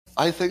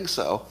I think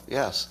so,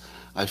 yes.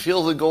 I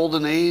feel the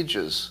golden age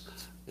is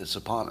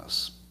upon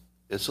us.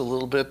 It's a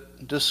little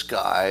bit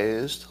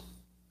disguised.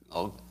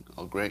 I'll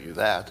grant you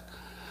that.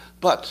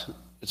 But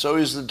it's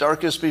always the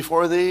darkest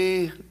before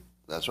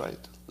that's right,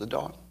 the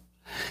dawn.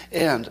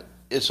 And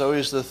it's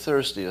always the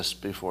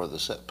thirstiest before the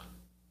sip.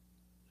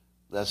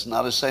 That's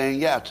not a saying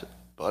yet,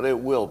 but it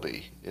will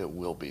be. It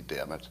will be,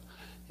 damn it,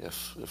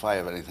 if I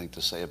have anything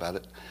to say about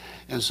it.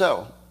 And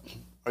so,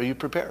 are you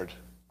prepared?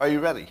 Are you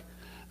ready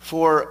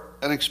for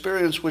an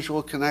experience which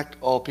will connect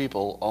all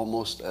people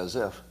almost as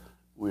if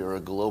we are a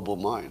global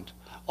mind,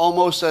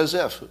 almost as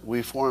if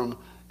we form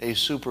a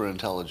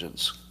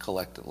superintelligence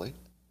collectively,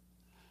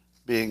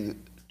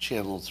 being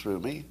channeled through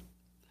me?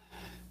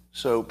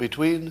 So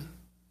between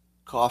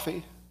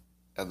coffee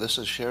and this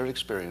is shared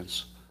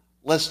experience,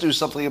 let's do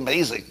something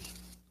amazing.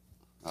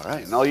 All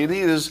right, and all you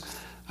need is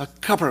a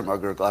cupper,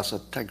 mug, or a glass, a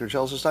tankard,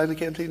 chalice, a stein, a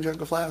canteen,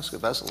 jug, a flask, a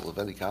vessel of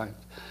any kind.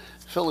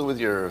 Fill it with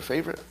your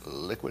favorite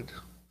liquid.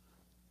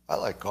 I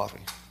like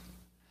coffee.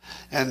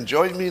 And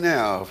join me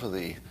now for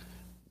the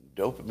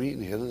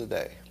dopamine hit of the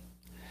day.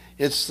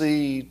 It's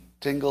the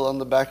tingle on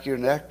the back of your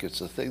neck. It's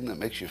the thing that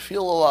makes you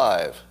feel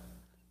alive.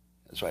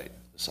 That's right,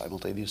 the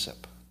simultaneous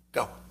sip.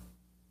 Go.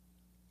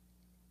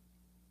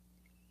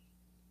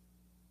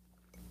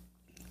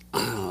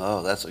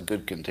 Oh, that's a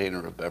good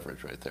container of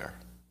beverage right there.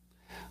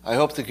 I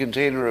hope the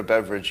container of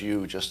beverage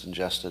you just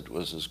ingested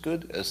was as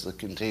good as the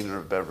container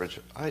of beverage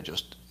I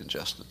just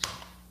ingested.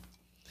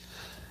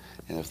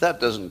 And if that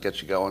doesn't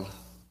get you going,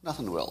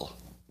 nothing will.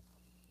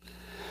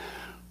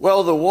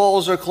 Well, the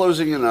walls are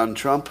closing in on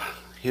Trump.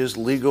 His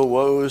legal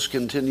woes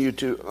continue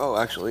to...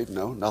 actually,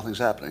 no, nothing's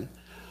happening.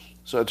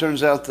 So it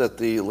turns out that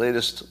the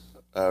latest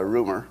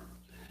rumor,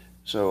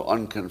 so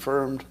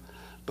unconfirmed,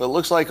 but it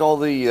looks like all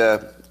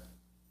the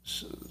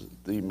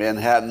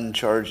Manhattan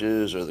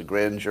charges or the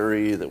grand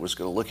jury that was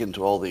going to look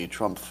into all the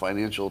Trump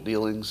financial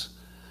dealings,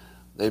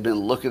 they've been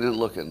looking and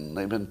looking.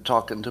 They've been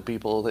talking to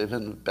people. They've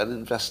been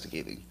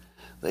investigating.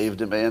 They've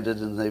demanded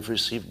and they've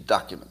received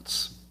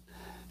documents.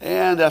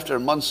 And after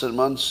months and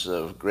months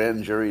of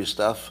grand jury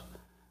stuff,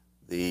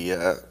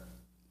 the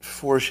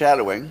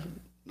foreshadowing,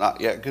 not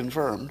yet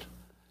confirmed,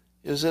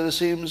 is that it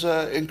seems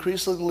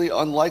increasingly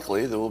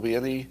unlikely there will be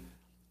any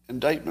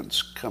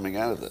indictments coming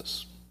out of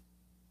this.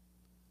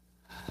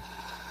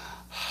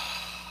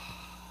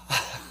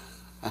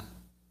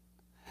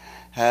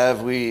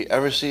 Have we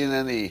ever seen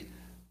any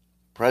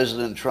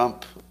President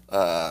Trump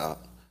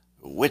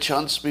witch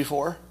hunts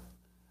before?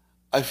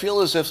 I feel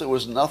as if there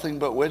was nothing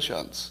but witch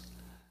hunts.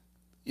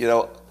 You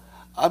know,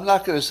 I'm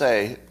not going to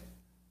say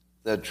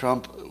that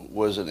Trump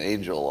was an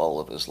angel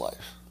all of his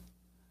life.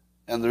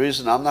 And the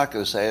reason I'm not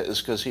going to say it is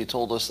because he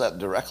told us that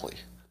directly.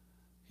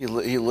 He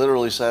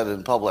literally said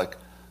in public,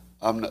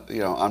 I'm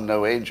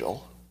no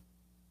angel.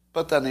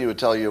 But then he would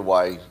tell you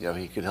why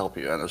he could help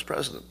you out as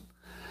president.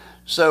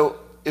 So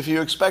if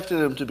you expected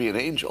him to be an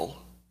angel,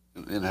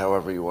 in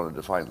however you want to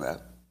define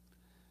that,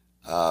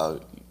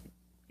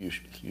 you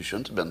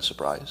shouldn't have been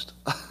surprised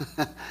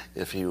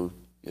if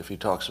he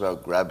talks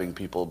about grabbing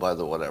people by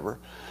the whatever,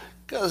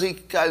 because he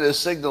kind of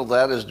signaled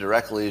that as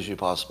directly as you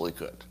possibly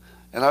could.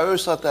 And I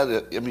always thought that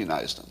it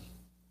immunized him.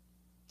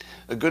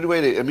 A good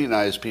way to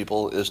immunize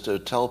people is to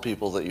tell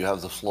people that you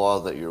have the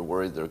flaw that you're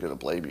worried they're going to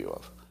blame you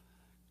of.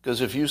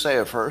 Because if you say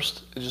it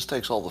first, it just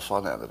takes all the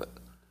fun out of it.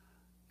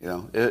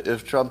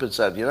 If Trump had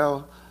said,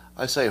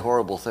 I say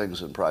horrible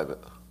things in private,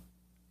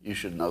 you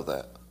should know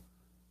that.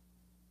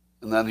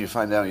 And then you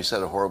find out he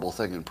said a horrible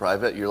thing in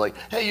private, you're like,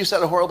 hey, you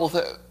said a horrible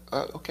thing.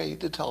 Okay, you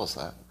did tell us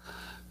that.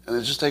 And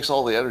it just takes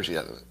all the energy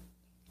out of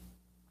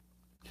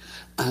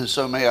it.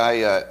 So may I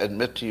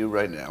admit to you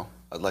right now,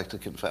 I'd like to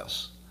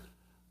confess,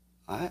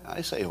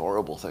 I say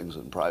horrible things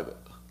in private.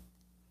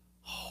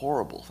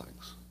 Horrible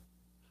things.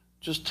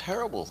 Just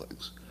terrible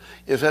things.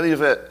 If any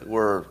of it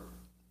were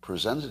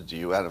presented to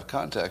you out of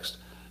context,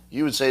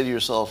 you would say to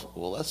yourself,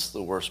 well, that's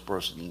the worst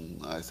person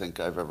I think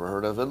I've ever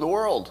heard of in the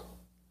world.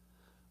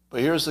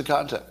 But here's the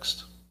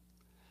context.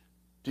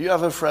 Do you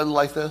have a friend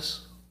like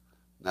this?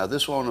 Now,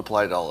 this won't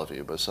apply to all of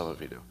you, but some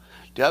of you do.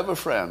 Do you have a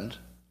friend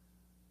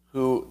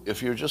who,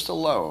 if you're just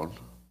alone,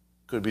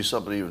 could be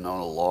somebody you've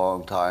known a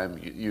long time,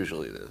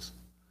 usually it is,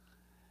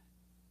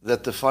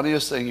 that the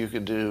funniest thing you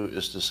can do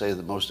is to say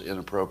the most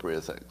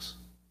inappropriate things?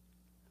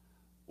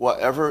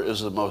 Whatever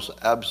is the most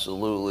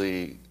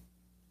absolutely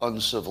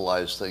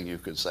uncivilized thing you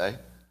could say,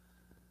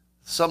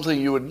 something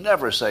you would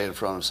never say in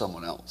front of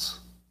someone else.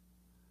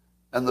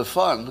 And the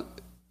fun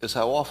is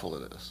how awful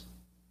it is.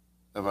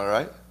 Am I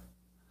right?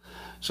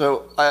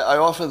 So I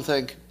often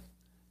think,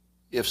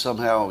 if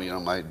somehow,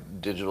 my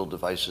digital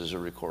devices are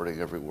recording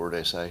every word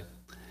I say,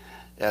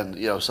 and,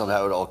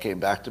 somehow it all came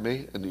back to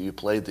me, and you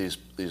played these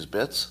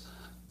bits,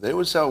 they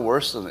would sound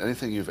worse than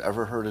anything you've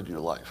ever heard in your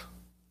life.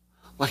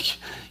 Like,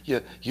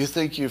 you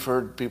think you've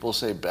heard people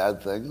say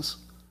bad things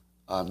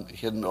on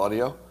hidden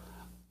audio?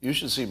 You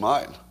should see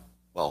mine.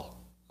 Well,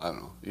 I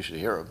don't know. You should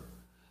hear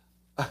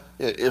them,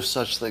 if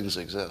such things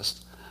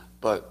exist.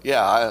 But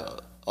yeah,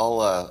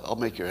 I'll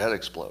make your head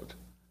explode.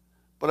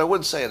 But I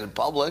wouldn't say it in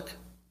public.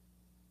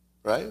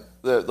 right?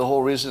 The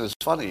whole reason it's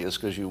funny is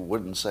because you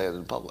wouldn't say it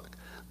in public.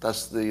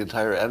 That's the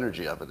entire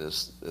energy of it,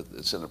 is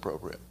it's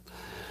inappropriate.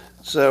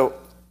 So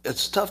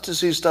it's tough to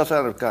see stuff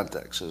out of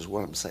context, is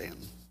what I'm saying.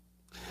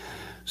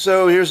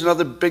 So here's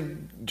another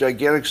big,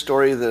 gigantic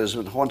story that has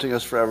been haunting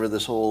us forever,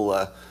 this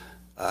whole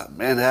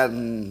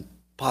Manhattan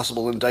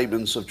possible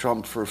indictments of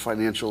Trump for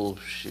financial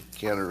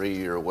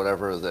chicanery or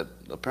whatever, that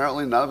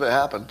apparently none of it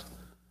happened.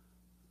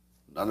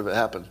 None of it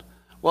happened.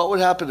 What would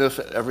happen if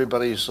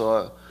everybody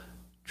saw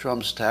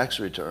Trump's tax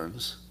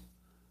returns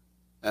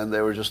and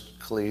they were just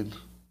clean?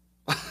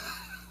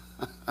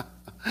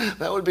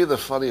 That would be the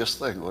funniest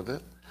thing, wouldn't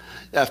it?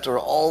 After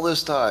all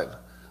this time,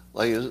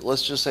 like,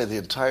 let's just say the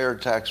entire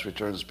tax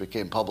returns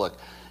became public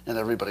and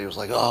everybody was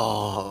like,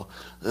 oh,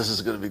 this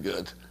is going to be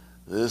good.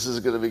 This is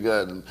going to be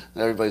good. And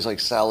everybody's like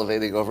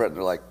salivating over it and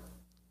they're like,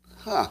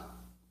 huh,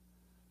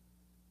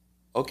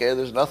 okay,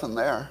 there's nothing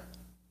there.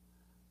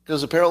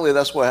 Because apparently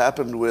that's what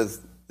happened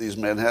with these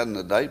Manhattan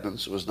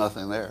indictments. There was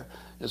nothing there.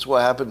 It's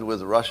what happened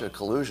with Russia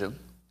collusion.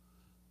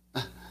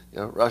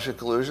 Russia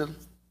collusion,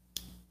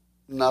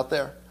 not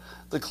there.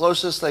 The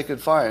closest they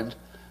could find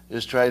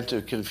is trying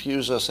to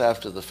confuse us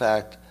after the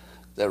fact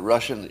that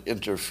Russian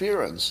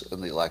interference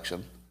in the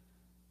election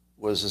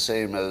was the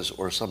same as,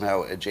 or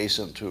somehow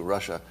adjacent to,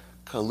 Russia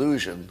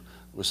collusion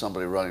with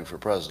somebody running for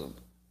president.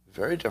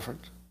 Very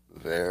different,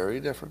 very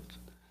different.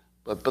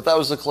 But that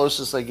was the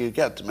closest they could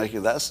get to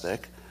making that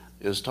stick,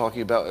 is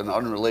talking about an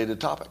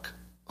unrelated topic.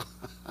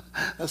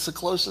 That's the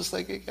closest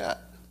they could get.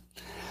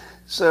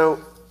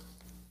 So,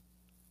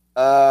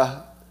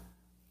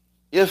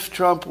 if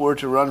Trump were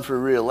to run for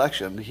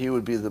re-election, he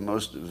would be the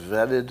most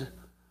vetted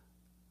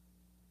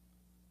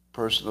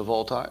person of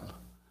all time.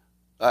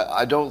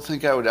 I don't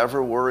think I would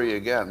ever worry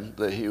again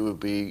that he would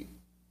be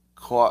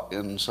caught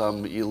in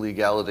some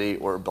illegality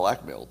or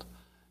blackmailed.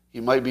 He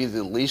might be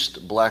the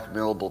least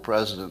blackmailable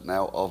president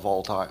now of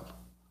all time.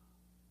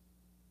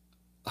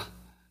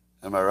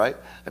 Am I right?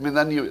 I mean,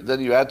 then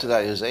you add to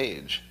that his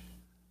age,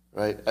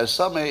 right? At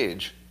some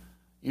age,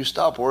 you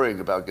stop worrying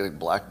about getting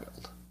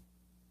blackmailed.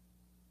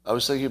 I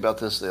was thinking about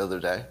this the other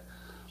day.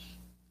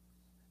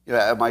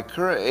 At my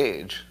current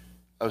age,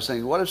 I was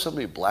thinking, what if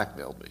somebody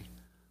blackmailed me?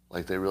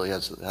 Like they really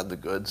had the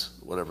goods,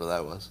 whatever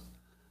that was.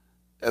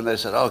 And they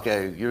said,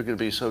 okay, you're going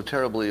to be so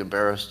terribly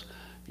embarrassed,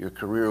 your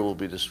career will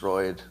be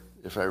destroyed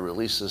if I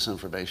release this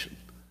information.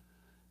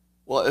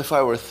 Well, if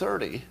I were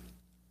 30,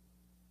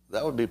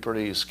 that would be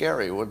pretty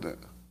scary, wouldn't it?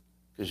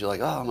 Because you're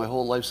like, oh, my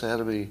whole life's ahead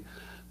of me.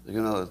 They're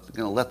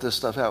gonna let this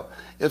stuff out.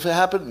 If it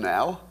happened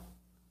now,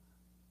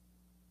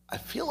 I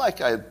feel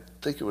like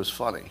I'd think it was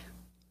funny.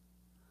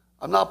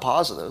 I'm not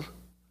positive,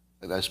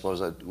 and I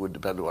suppose that would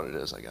depend on what it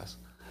is, I guess.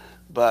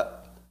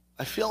 But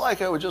I feel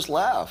like I would just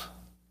laugh.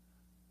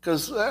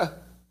 Because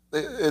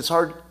it's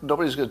hard.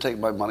 Nobody's going to take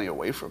my money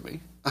away from me.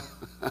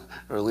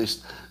 Or at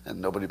least, and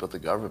nobody but the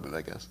government,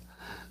 I guess.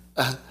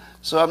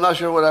 So I'm not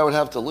sure what I would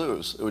have to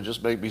lose. It would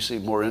just make me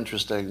seem more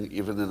interesting,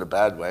 even in a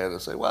bad way. And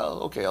I'd say,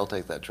 well, okay, I'll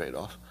take that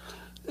trade-off,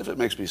 if it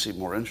makes me seem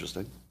more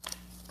interesting.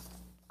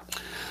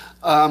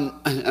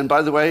 And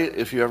by the way,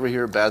 if you ever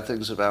hear bad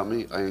things about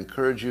me, I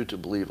encourage you to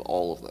believe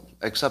all of them,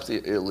 except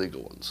the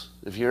illegal ones.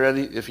 If you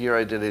hear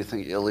I did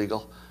anything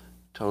illegal,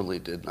 totally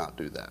did not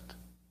do that.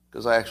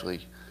 Because I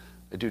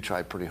do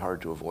try pretty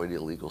hard to avoid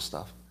illegal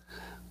stuff.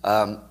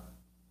 But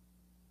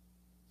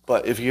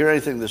if you hear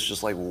anything that's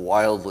just like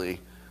wildly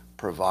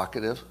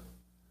provocative,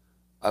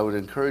 I would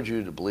encourage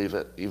you to believe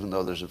it, even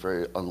though it's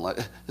very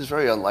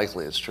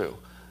unlikely it's true.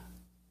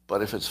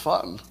 But if it's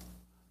fun,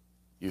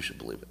 you should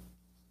believe it,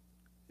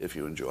 if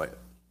you enjoy it.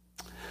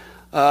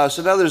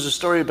 So now there's a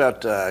story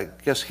about, I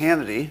guess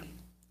Hannity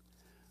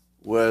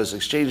was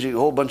exchanging a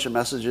whole bunch of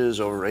messages,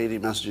 over 80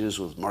 messages,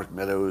 with Mark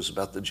Meadows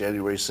about the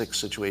January 6th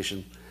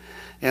situation.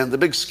 And the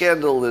big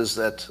scandal is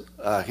that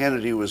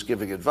Hannity was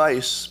giving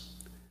advice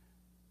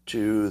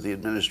to the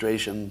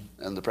administration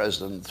and the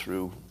president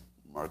through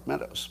Mark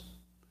Meadows.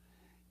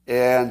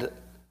 And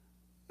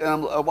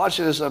I'm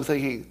watching this and I'm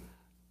thinking,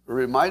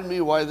 remind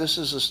me why this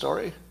is a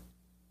story?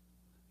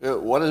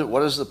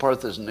 What is the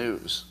part that's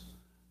news?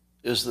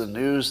 Is the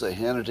news that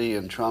Hannity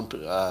and Trump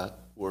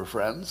were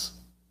friends?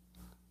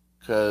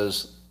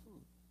 Because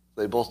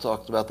they both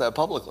talked about that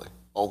publicly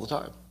all the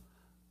time.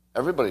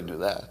 Everybody knew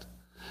that.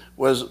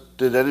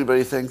 Did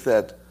anybody think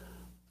that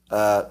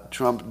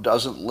Trump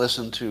doesn't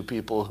listen to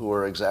people who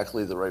are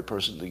exactly the right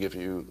person to give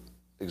you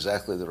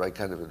exactly the right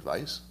kind of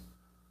advice?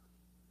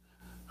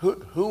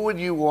 Who would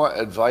you want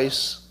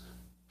advice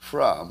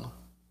from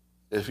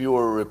if you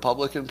were a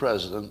Republican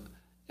president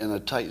in a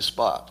tight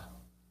spot?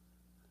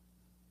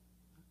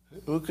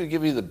 Who could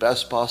give you the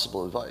best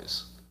possible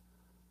advice?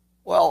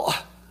 Well,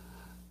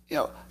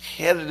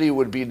 Hannity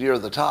would be near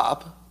the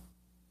top,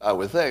 I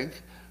would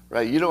think,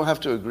 right? You don't have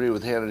to agree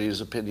with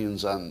Hannity's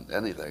opinions on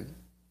anything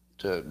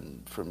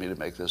for me to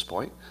make this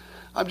point.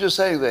 I'm just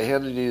saying that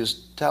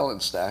Hannity's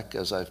talent stack,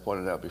 as I've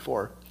pointed out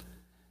before,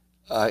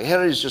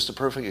 Hannity's just a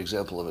perfect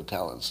example of a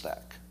talent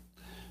stack.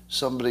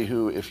 Somebody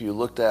who, if you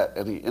looked at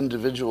any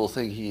individual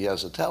thing he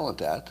has a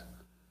talent at,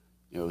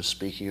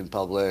 speaking in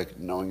public,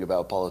 knowing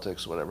about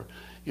politics, whatever,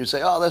 you'd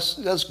say, oh,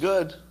 that's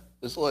good.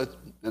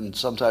 And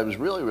sometimes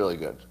really, really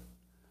good.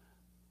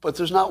 But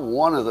there's not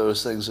one of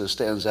those things that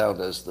stands out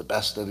as the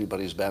best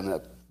anybody's been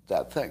at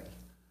that thing,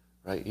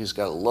 right? He's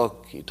got a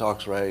look, he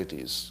talks right,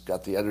 he's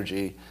got the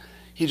energy.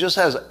 He just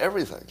has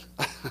everything.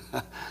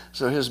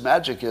 So his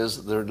magic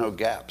is there are no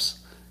gaps.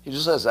 He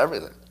just has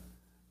everything.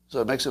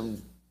 So it makes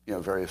him,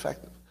 very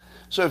effective.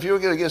 So if you were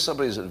going to give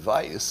somebody's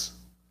advice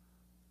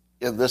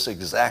in this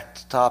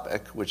exact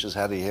topic, which is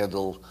how do you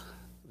handle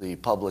the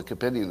public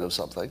opinion of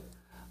something,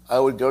 I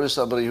would go to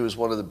somebody who's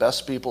one of the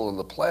best people on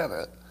the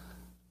planet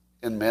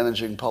in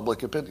managing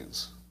public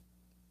opinions.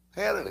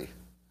 Hannity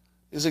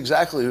is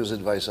exactly whose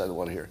advice I'd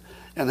want to hear.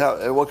 And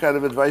what kind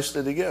of advice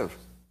did he give?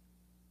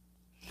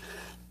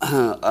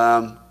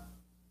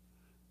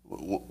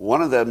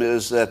 One of them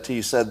is that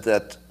he said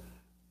that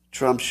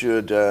Trump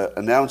should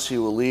announce he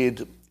will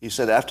lead. He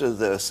said after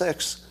the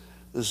 6th,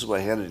 this is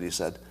what Hannity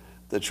said,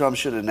 that Trump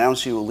should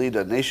announce he will lead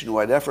a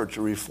nationwide effort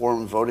to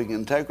reform voting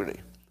integrity.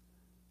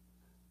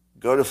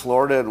 Go to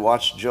Florida and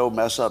watch Joe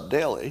mess up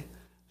daily.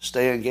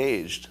 Stay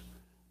engaged.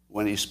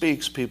 When he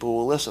speaks, people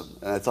will listen.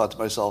 And I thought to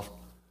myself,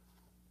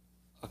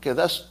 okay,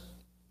 that's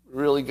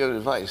really good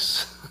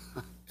advice,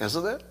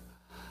 isn't it?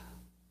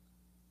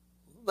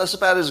 That's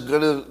about as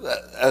good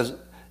as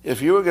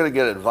if you were going to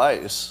get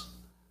advice,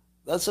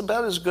 that's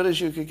about as good as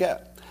you could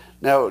get.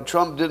 Now,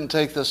 Trump didn't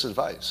take this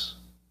advice,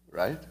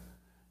 right?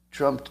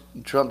 Trump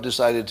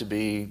decided to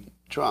be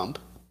Trump,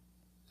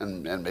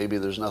 and maybe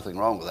there's nothing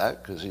wrong with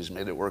that because he's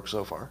made it work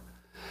so far.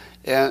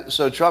 And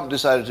so Trump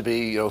decided to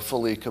be,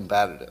 fully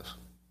combative.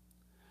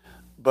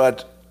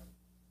 But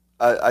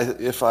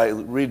if I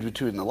read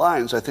between the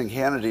lines, I think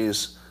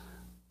Hannity's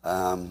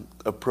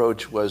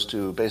approach was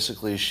to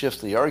basically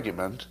shift the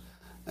argument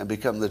and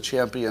become the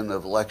champion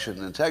of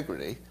election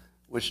integrity,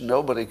 which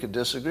nobody could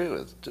disagree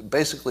with.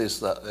 Basically,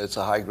 it's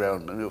a high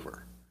ground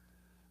maneuver.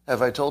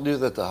 Have I told you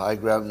that the high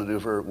ground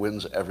maneuver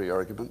wins every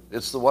argument?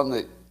 It's the one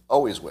that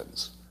always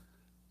wins.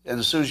 And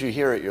as soon as you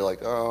hear it, you're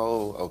like,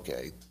 oh,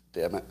 okay,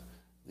 damn it,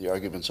 the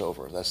argument's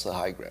over. That's the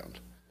high ground.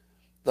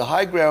 The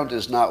high ground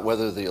is not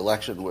whether the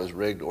election was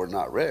rigged or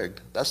not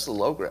rigged. That's the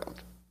low ground.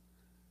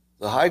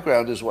 The high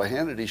ground is what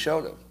Hannity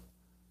showed him.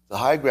 The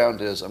high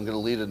ground is I'm going to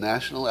lead a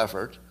national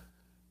effort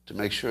to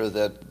make sure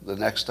that the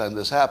next time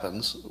this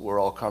happens, we're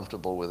all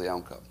comfortable with the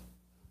outcome.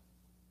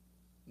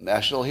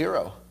 National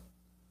hero,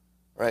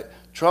 right?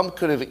 Trump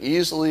could have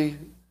easily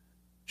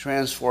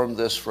transformed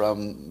this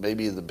from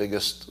maybe the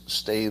biggest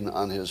stain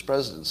on his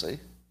presidency,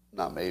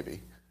 not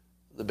maybe,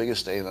 the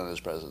biggest stain on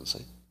his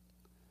presidency.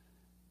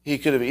 He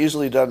could have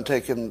easily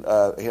taken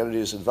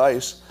Hannity's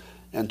advice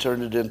and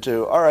turned it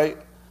into, all right,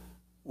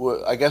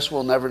 I guess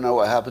we'll never know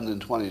what happened in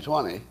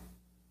 2020.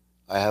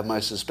 I have my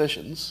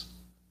suspicions.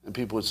 And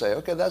people would say,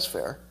 okay, that's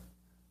fair.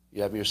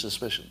 You have your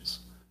suspicions.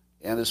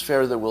 And it's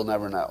fair that we'll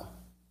never know.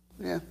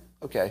 Yeah,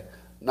 okay.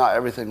 Not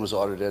everything was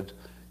audited.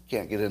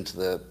 Can't get into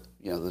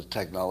the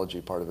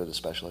technology part of it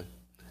especially.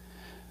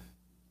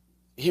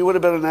 He would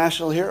have been a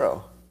national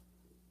hero.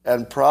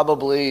 And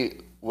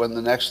probably when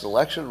the next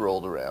election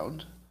rolled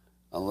around,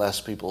 unless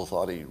people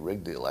thought he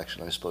rigged the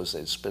election, I suppose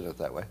they'd spin it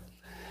that way,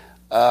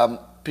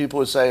 people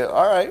would say,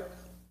 all right,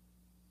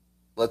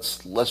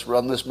 let's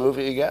run this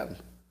movie again.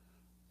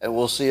 And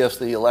we'll see if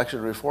the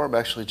election reform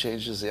actually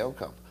changes the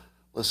outcome.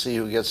 Let's see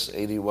who gets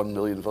 81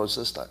 million votes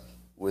this time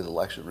with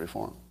election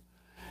reform.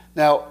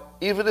 Now,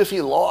 even if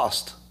he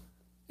lost,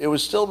 it would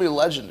still be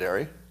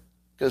legendary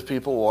because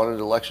people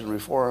wanted election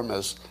reform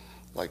as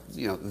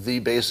the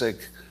basic,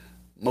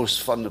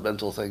 most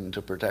fundamental thing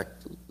to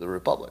protect the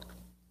republic.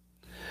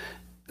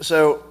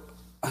 So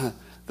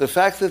the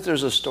fact that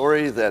there's a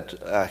story that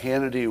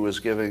Hannity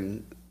was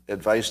giving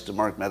advice to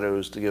Mark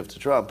Meadows to give to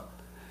Trump,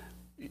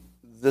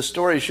 the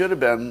story should have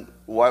been,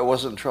 why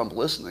wasn't Trump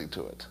listening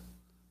to it?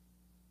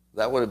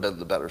 That would have been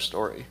the better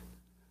story.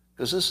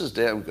 Because this is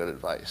damn good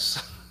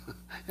advice.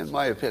 In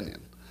my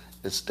opinion,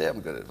 it's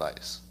damn good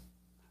advice.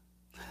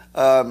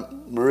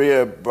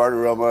 Maria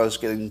Bartiromo is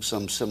getting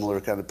some similar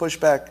kind of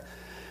pushback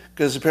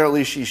because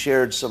apparently she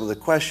shared some of the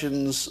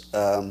questions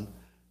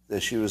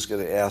that she was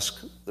going to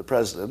ask the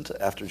president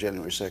after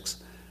January 6th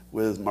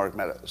with Mark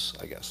Meadows,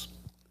 I guess.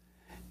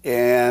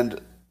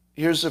 And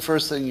here's the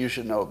first thing you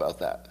should know about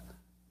that.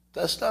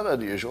 That's not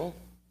unusual.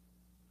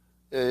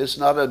 It's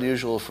not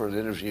unusual for an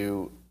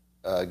interview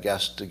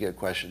guest to get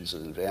questions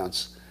in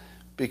advance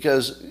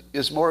because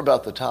it's more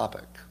about the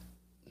topic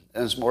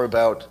and it's more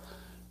about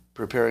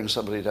preparing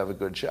somebody to have a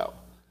good show.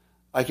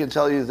 I can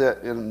tell you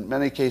that in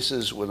many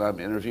cases when I'm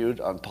interviewed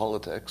on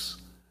politics,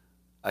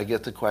 I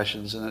get the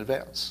questions in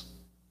advance.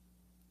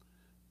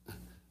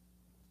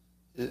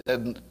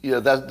 And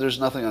there's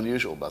nothing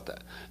unusual about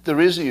that. The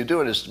reason you do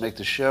it is to make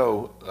the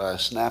show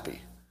snappy.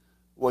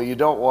 What you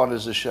don't want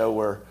is a show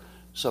where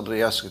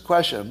somebody asks a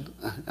question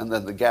and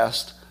then the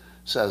guest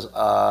says,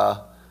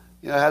 I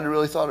hadn't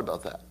really thought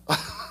about that.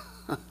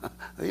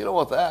 You don't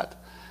want that.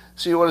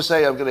 So you want to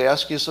say, I'm going to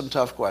ask you some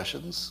tough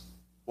questions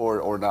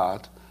or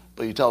not,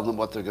 but you tell them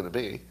what they're going to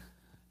be.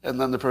 And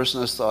then the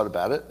person has thought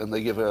about it, and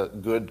they give a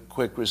good,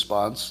 quick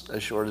response,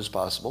 as short as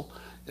possible.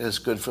 And it's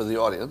good for the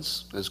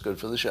audience. It's good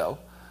for the show.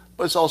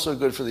 But it's also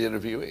good for the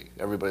interviewee.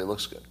 Everybody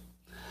looks good.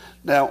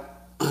 Now,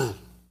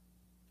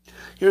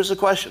 here's the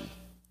question.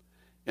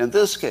 In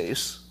this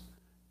case,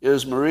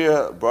 is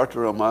Maria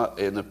Bartiromo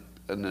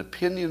an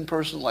opinion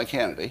person like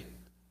Hannity,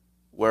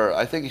 where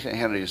I think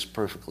Hannity is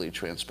perfectly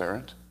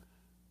transparent,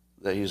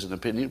 that he's an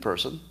opinion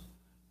person,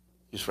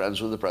 he's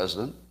friends with the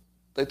president,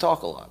 they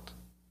talk a lot,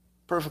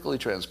 perfectly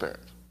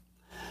transparent.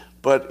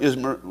 But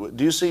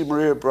do you see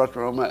Maria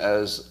Bartiromo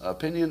as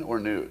opinion or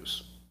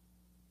news?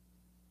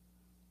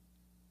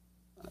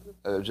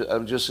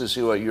 I'm just to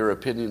see what your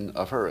opinion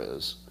of her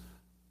is.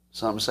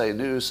 Some say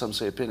news, some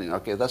say opinion.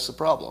 Okay, that's the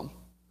problem.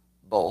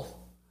 Both.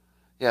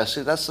 Yeah,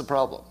 see, that's the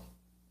problem.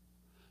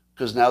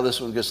 Because now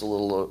this one gets a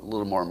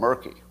little more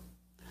murky.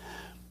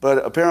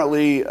 But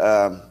apparently,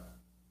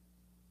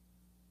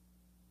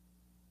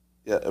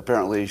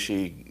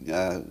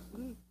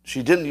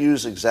 she didn't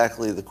use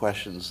exactly the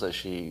questions that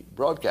she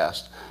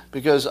broadcast,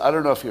 because I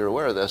don't know if you're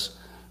aware of this,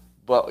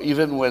 but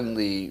even when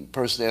the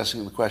person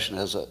asking the question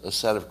has a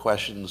set of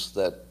questions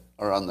that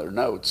are on their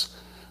notes,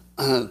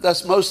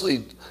 that's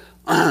mostly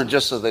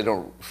just so they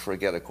don't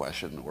forget a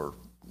question or,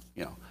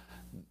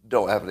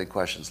 don't have any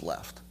questions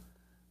left.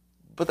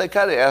 But they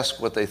kind of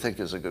ask what they think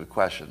is a good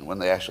question when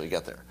they actually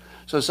get there.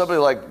 So somebody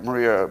like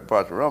Maria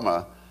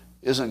Bartiromo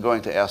isn't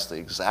going to ask the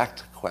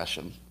exact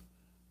question.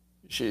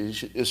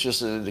 It's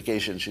just an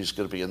indication she's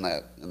going to be in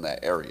that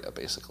area,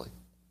 basically.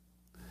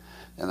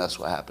 And that's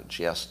what happened.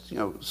 She asked,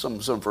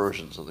 some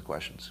versions of the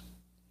questions.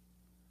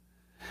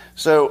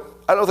 So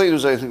I don't think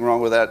there's anything wrong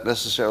with that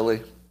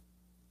necessarily,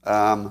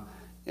 and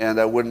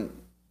I wouldn't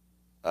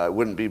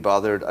be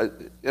bothered.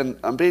 And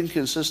I'm being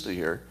consistent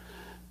here,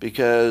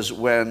 because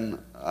when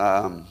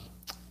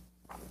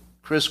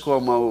Chris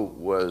Cuomo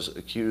was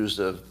accused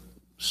of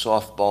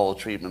softball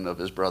treatment of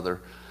his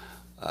brother,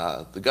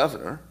 the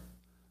governor,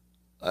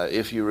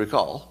 if you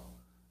recall,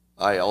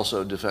 I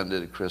also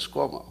defended Chris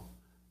Cuomo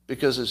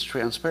because it's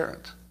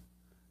transparent.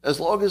 As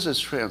long as it's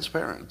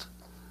transparent,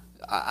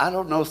 I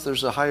don't know if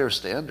there's a higher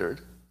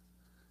standard.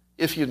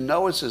 If you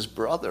know it's his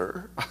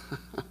brother,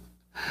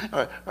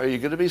 are you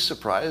going to be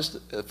surprised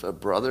if a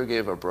brother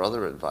gave a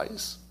brother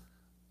advice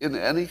in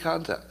any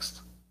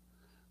context?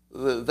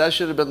 That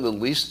should have been the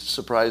least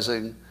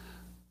surprising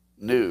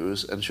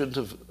news and shouldn't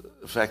have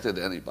affected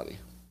anybody,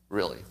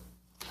 really.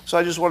 So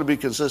I just want to be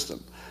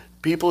consistent.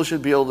 People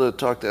should be able to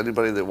talk to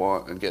anybody they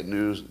want and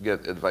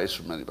get advice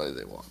from anybody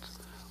they want.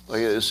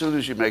 Like, as soon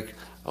as you make,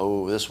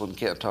 this one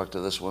can't talk to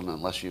this one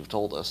unless you've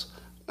told us.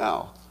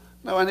 No,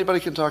 anybody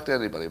can talk to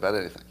anybody about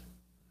anything.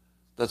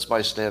 That's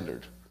my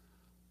standard.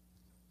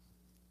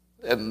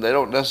 And they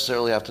don't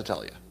necessarily have to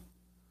tell you.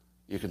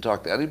 You can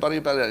talk to anybody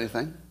about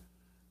anything,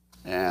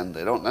 and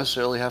they don't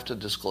necessarily have to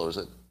disclose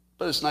it,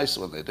 but it's nice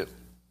when they do.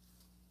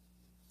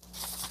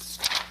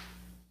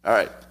 All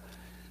right.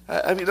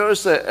 Have you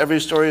noticed that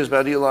every story is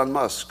about Elon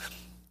Musk?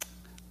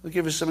 I'll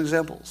give you some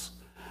examples.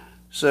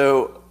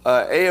 So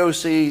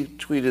AOC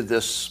tweeted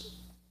this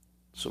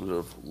sort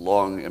of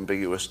long,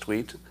 ambiguous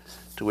tweet,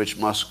 to which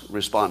Musk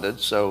responded.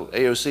 So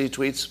AOC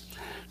tweets,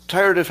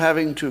 "Tired of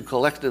having to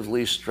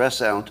collectively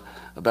stress out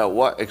about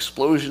what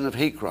explosion of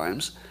hate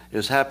crimes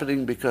is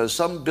happening because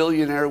some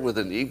billionaire with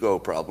an ego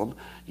problem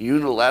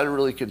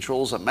unilaterally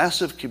controls a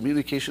massive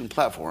communication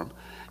platform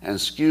and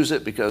skews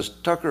it because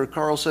Tucker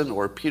Carlson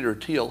or Peter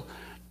Thiel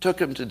took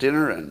him to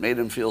dinner and made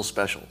him feel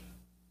special."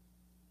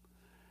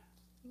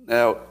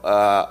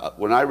 Now,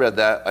 when I read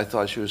that, I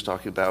thought she was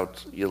talking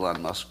about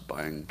Elon Musk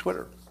buying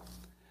Twitter.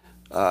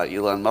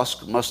 Elon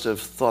Musk must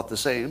have thought the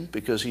same,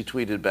 because he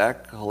tweeted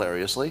back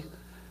hilariously,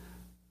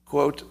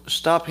 quote,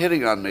 "Stop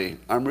hitting on me.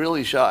 I'm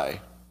really shy."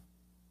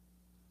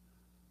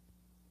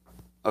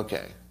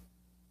 Okay.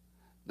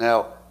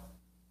 Now,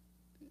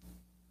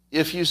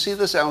 if you see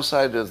this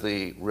outside of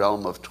the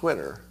realm of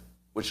Twitter,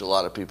 which a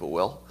lot of people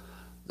will,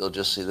 they'll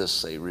just see this,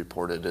 say,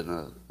 reported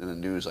in a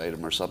news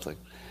item or something.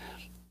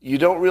 You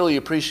don't really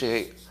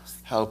appreciate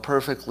how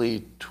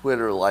perfectly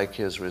Twitter-like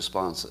his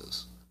response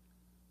is,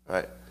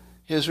 right?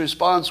 His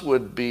response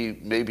would be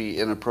maybe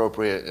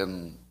inappropriate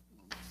in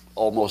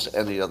almost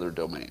any other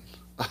domain.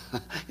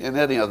 In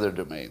any other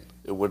domain,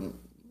 it wouldn't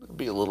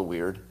be a little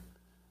weird.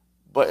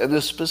 But in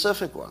this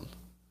specific one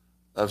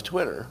of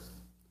Twitter,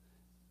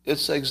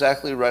 it's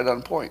exactly right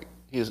on point.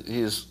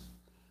 He's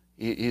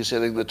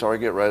hitting the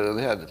target right on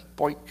the head.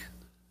 Poink.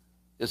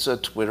 It's a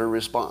Twitter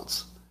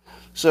response.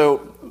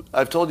 So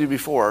I've told you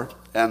before,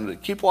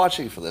 and keep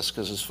watching for this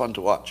because it's fun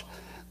to watch,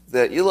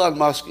 that Elon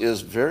Musk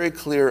is very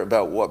clear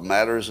about what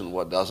matters and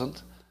what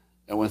doesn't.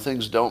 And when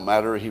things don't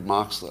matter, he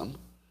mocks them.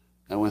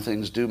 And when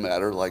things do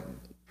matter, like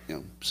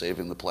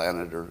saving the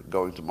planet or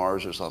going to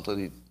Mars or something,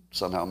 he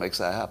somehow makes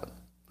that happen.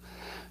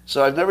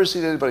 So I've never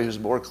seen anybody who's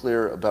more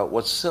clear about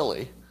what's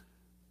silly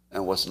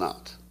and what's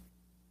not.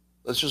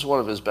 That's just one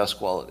of his best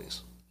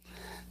qualities.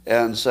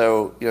 And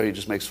so, he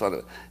just makes fun of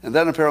it. And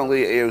then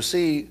apparently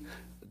AOC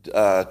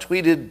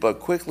tweeted but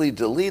quickly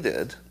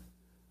deleted.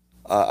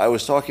 I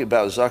was talking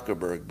about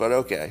Zuckerberg, but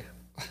okay.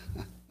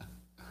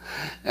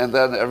 And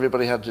then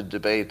everybody had to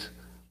debate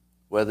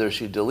whether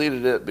she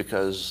deleted it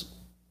because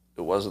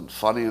it wasn't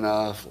funny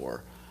enough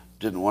or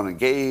didn't want to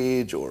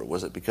engage, or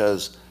was it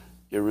because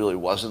it really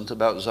wasn't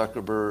about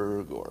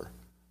Zuckerberg, or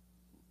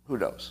who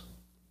knows.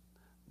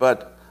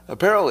 But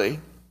apparently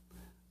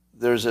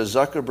there's a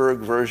Zuckerberg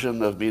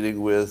version of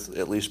meeting with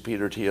at least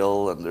Peter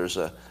Thiel, and there's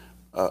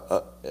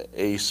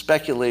a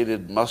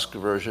speculated Musk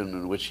version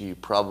in which he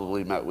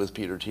probably met with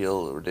Peter Thiel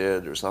or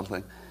did or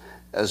something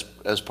as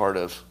part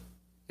of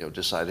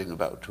deciding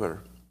about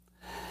Twitter.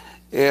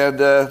 And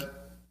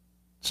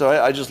so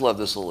I just love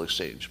this little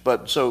exchange.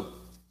 But so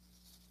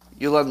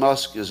Elon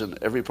Musk is in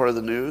every part of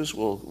the news.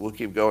 We'll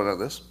keep going on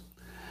this.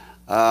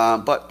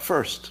 But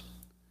first,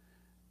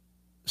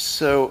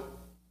 so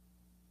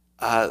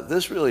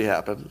this really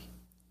happened.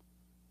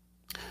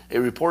 A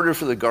reporter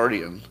for The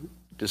Guardian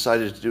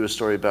decided to do a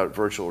story about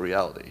virtual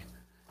reality.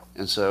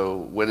 And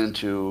so went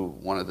into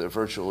one of the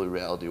virtual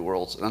reality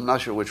worlds. And I'm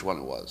not sure which one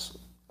it was.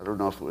 I don't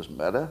know if it was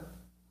Meta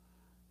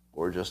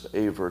or just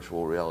a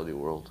virtual reality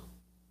world.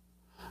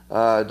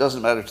 It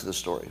doesn't matter to the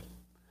story.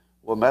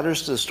 What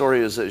matters to the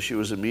story is that she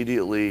was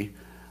immediately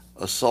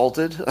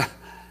assaulted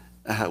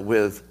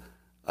with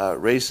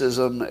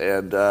racism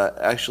and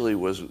actually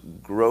was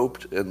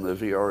groped in the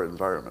VR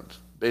environment,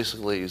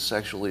 basically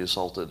sexually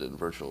assaulted in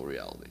virtual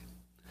reality.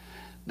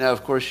 Now,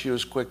 of course, she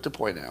was quick to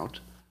point out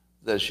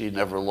that she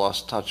never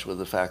lost touch with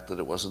the fact that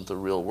it wasn't the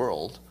real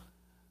world.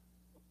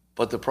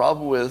 But the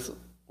problem with,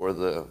 or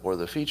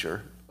the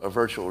feature of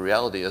virtual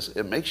reality is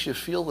it makes you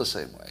feel the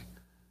same way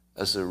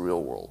as the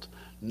real world.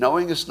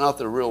 Knowing it's not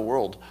the real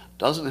world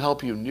doesn't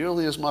help you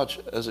nearly as much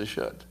as it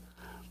should.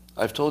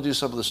 I've told you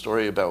some of the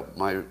story about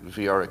my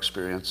VR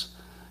experience.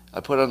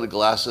 I put on the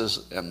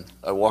glasses and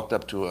I walked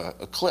up to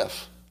a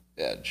cliff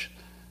edge,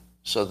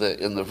 so that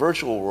in the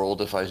virtual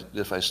world, if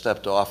I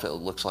stepped off, it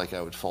looks like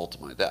I would fall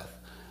to my death.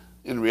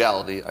 In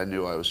reality, I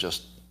knew I was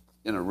just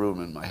in a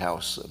room in my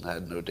house and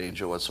had no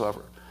danger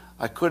whatsoever.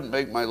 I couldn't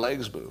make my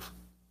legs move.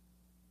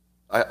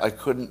 I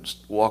couldn't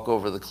walk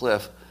over the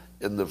cliff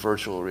in the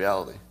virtual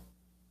reality.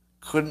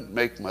 Couldn't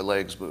make my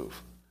legs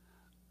move.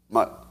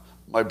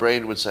 My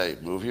brain would say,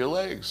 move your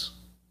legs.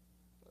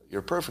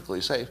 You're perfectly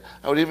safe.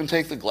 I would even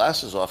take the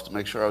glasses off to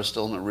make sure I was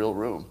still in the real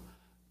room.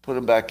 Put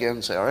them back in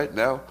and say, all right,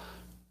 now,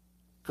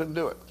 couldn't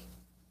do it.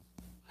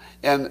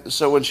 And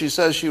so when she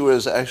says she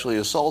was actually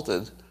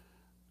assaulted,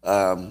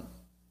 and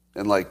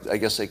I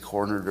guess they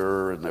cornered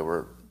her and they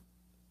were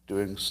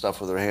doing stuff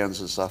with her hands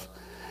and stuff,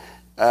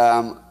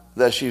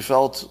 that she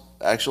felt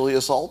actually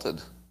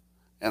assaulted.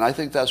 And I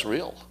think that's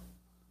real.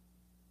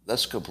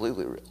 That's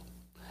completely real.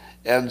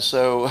 And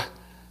so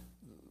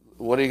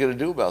what are you going to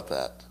do about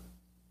that?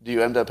 Do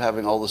you end up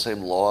having all the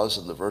same laws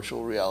in the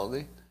virtual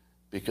reality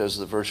because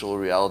the virtual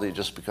reality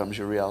just becomes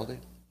your reality?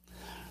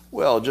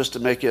 Well, just to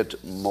make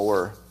it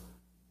more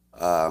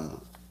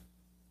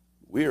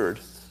weird,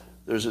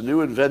 there's a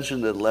new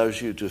invention that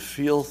allows you to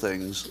feel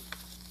things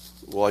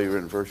while you're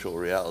in virtual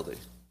reality,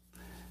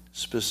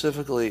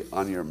 specifically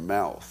on your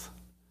mouth.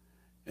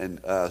 And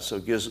so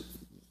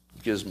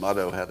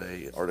Gizmodo had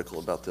an article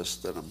about this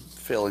that I'm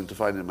failing to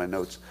find in my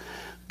notes.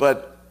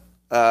 But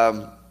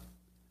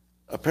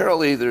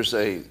apparently there's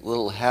a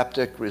little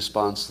haptic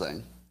response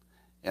thing.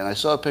 And I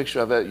saw a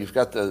picture of it. You've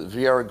got the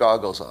VR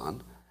goggles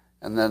on,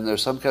 and then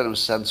there's some kind of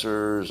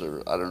sensors,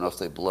 or I don't know if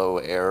they blow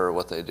air or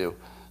what they do,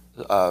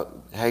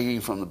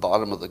 hanging from the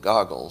bottom of the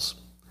goggles.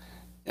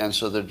 And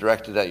so they're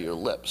directed at your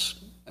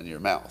lips and your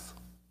mouth.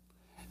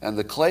 And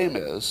the claim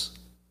is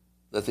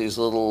that these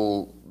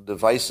little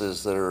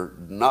devices that are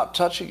not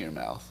touching your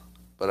mouth,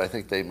 but I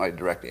think they might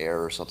direct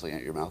air or something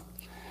at your mouth,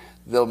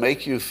 they'll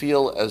make you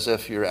feel as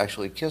if you're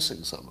actually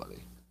kissing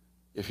somebody,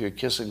 if you're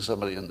kissing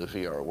somebody in the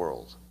VR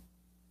world.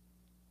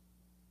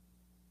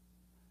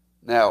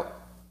 Now,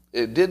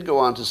 it did go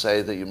on to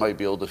say that you might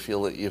be able to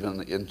feel it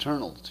even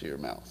internal to your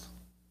mouth,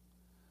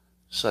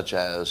 such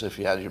as if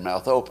you had your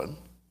mouth open,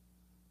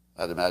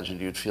 I'd imagine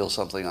you'd feel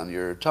something on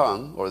your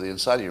tongue or the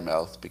inside of your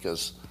mouth,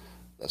 because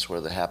that's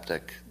where the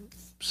haptic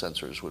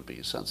sensors would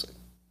be sensing.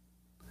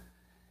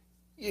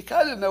 You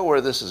kind of know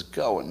where this is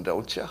going,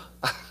 don't you?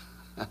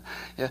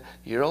 Yeah,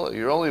 you're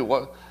only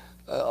one.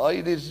 All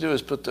you need to do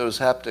is put those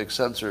haptic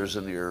sensors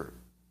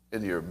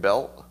in your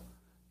belt.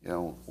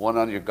 One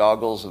on your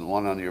goggles and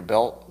one on your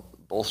belt,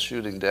 both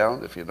shooting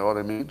down. If you know what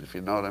I mean. If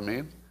you know what I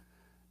mean.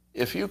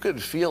 If you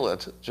could feel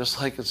it just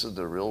like it's in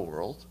the real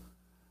world,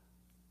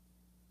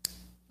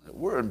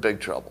 we're in big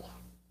trouble.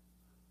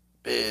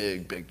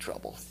 Big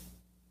trouble.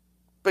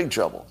 Big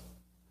trouble.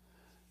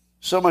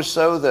 So much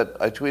so that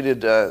I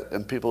tweeted,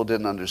 and people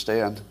didn't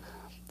understand,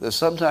 that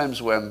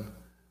sometimes when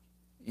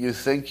you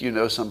think you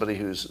know somebody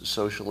who's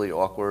socially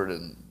awkward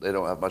and they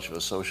don't have much of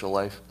a social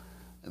life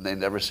and they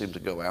never seem to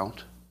go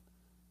out,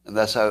 and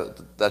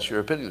that's your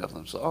opinion of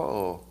them. So,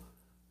 oh,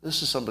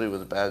 this is somebody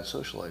with a bad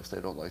social life.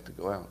 They don't like to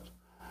go out.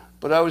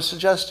 But I would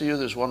suggest to you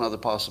there's one other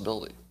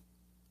possibility,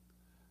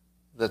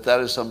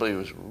 that is somebody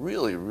who's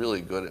really, really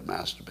good at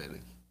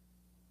masturbating.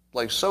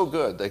 Like so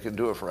good they can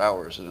do it for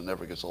hours and it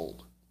never gets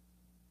old.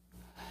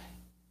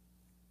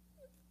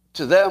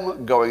 To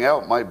them, going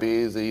out might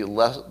be the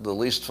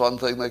least fun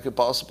thing they could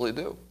possibly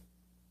do.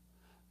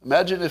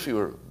 Imagine if you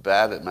were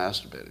bad at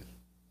masturbating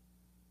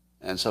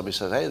and somebody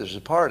said, hey, there's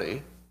a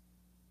party,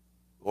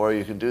 or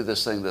you can do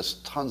this thing that's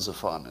tons of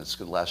fun. It's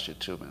going to last you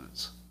 2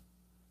 minutes.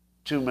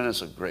 2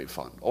 minutes of great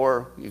fun.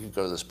 Or you could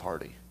go to this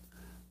party.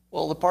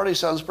 Well, the party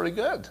sounds pretty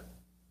good,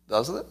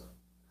 doesn't it?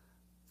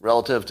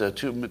 Relative to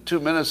 2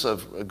 minutes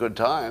of a good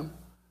time,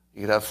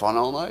 you could have fun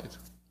all night.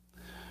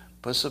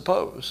 But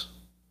suppose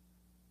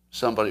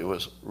somebody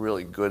was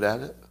really good at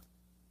it,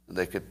 and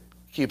they could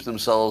keep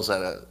themselves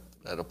at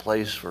a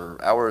place for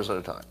hours at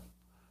a time.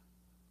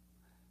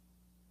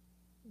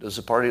 Does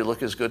the party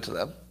look as good to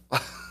them?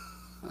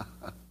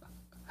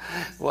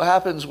 What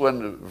happens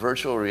when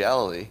virtual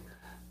reality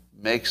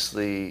makes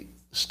the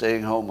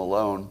staying home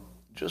alone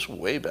just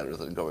way better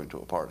than going to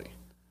a party?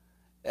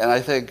 And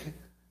I think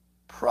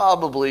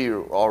probably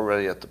you're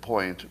already at the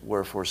point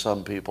where for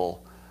some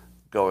people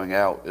going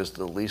out is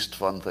the least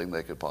fun thing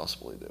they could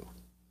possibly do.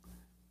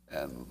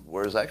 And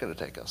where is that going to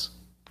take us?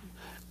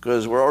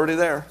 Because we're already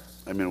there.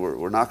 I mean,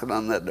 we're knocking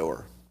on that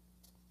door.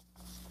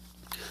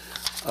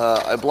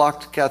 I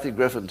blocked Kathy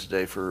Griffin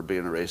today for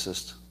being a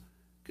racist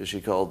because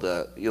she called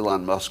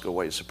Elon Musk a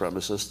white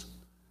supremacist.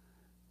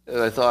 And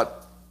I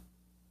thought,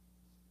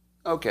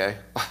 okay.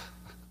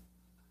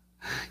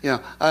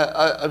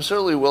 I'm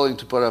certainly willing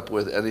to put up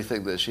with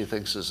anything that she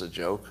thinks is a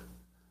joke.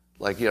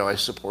 Like, I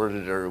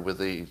supported her with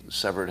the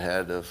severed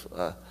head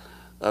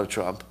of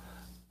Trump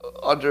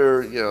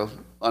under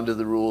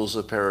the rules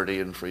of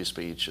parody and free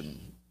speech and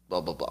blah,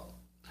 blah, blah.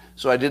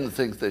 So I didn't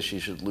think that she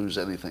should lose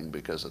anything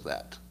because of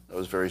that. I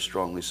was very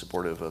strongly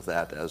supportive of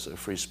that as a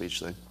free speech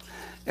thing.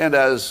 And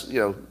as,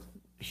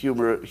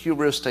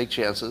 humorists take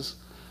chances,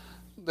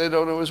 they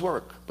don't always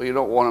work. But you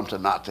don't want them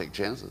to not take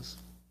chances.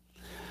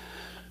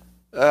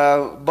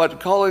 But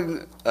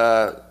calling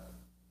Elon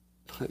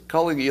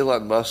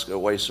Musk a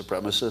white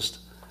supremacist,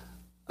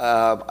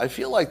 I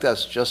feel like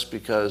that's just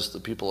because the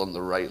people on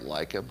the right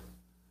like him.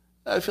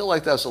 I feel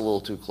like that's a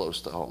little too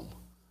close to home.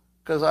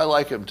 Because I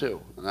like him too,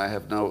 and I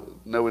have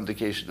no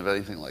indication of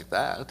anything like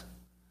that.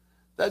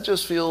 That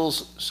just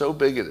feels so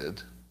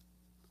bigoted,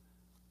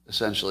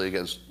 essentially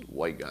against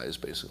white guys,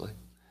 basically,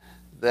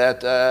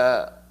 that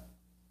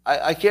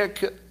I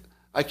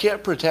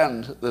can't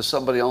pretend that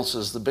somebody else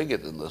is the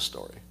bigot in this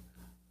story.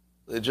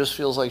 It just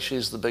feels like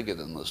she's the bigot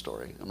in this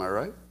story. Am I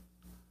right?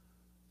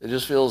 It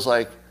just feels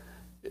like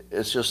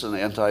it's just an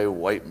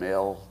anti-white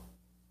male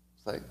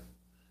thing.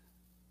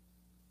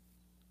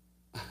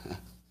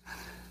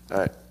 All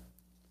right.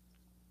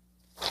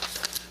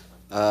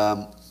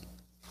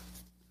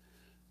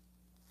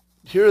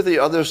 Here are the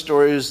other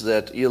stories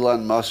that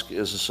Elon Musk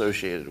is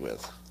associated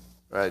with.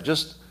 All right,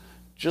 just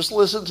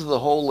listen to the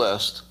whole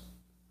list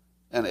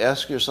and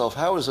ask yourself,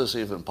 how is this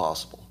even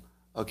possible?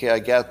 Okay, I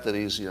get that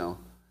he's,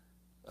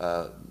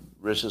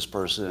 richest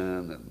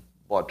person and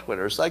bought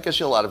Twitter, so that gets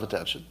you a lot of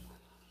attention.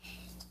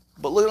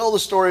 But look at all the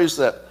stories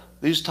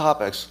these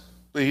topics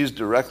that he's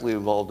directly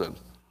involved in.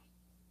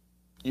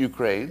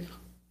 Ukraine,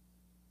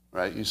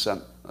 right? You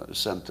sent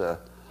the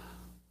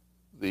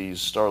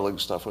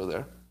Starlink stuff over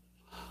there.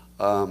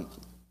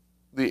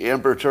 The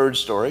Amber Turd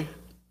story,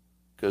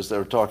 because they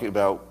were talking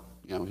about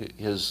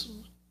his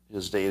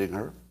dating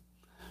her.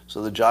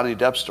 So the Johnny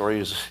Depp story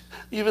is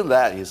even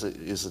that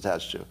he's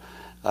attached to.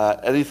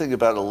 Anything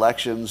about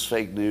elections,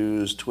 fake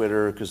news,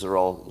 Twitter, because they're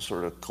all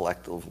sort of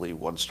collectively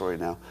one story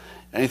now.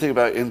 Anything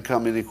about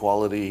income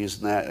inequality, he's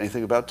in that.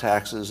 Anything about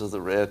taxes of the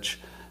rich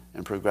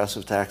and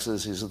progressive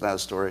taxes, he's in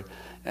that story.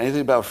 Anything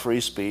about free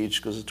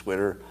speech because of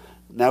Twitter.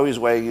 Now he's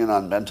weighing in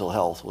on mental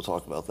health. We'll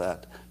talk about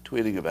that.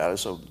 Tweeting about it.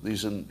 So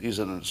he's in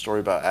a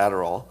story about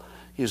Adderall.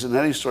 He's in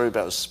any story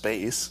about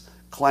space,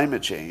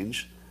 climate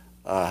change,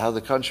 how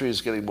the country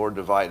is getting more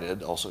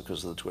divided, also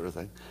because of the Twitter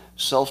thing.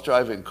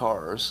 Self-driving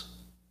cars.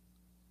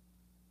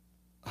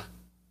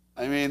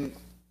 I mean,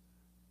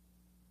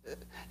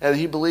 and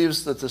he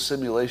believes that the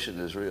simulation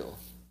is real.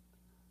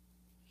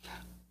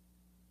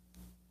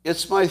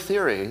 It's my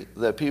theory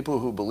that people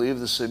who believe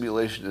the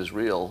simulation is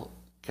real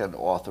can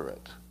author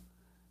it.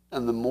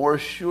 And the more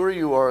sure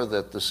you are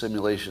that the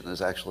simulation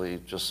is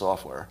actually just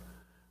software,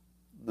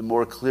 the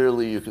more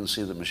clearly you can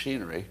see the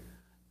machinery,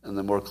 and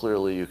the more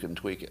clearly you can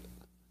tweak it.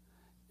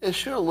 It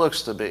sure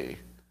looks to me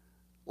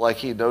like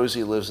he knows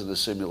he lives in a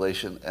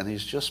simulation and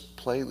he's just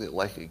playing it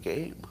like a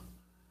game.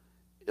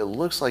 It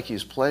looks like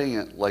he's playing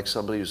it like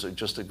somebody who's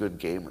just a good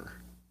gamer.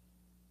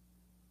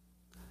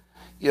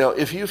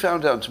 If you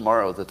found out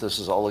tomorrow that this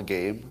is all a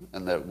game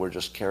and that we're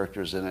just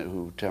characters in it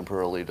who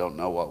temporarily don't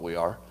know what we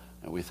are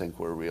and we think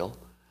we're real,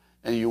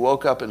 and you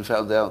woke up and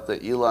found out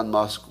that Elon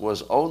Musk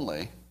was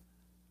only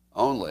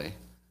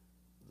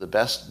the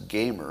best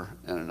gamer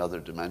in another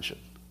dimension,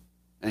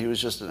 and he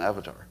was just an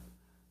avatar,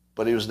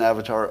 but he was an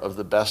avatar of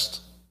the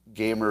best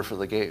gamer for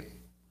the game.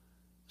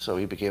 So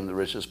he became the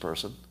richest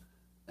person,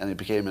 and he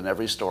became in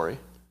every story.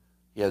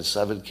 He had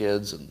 7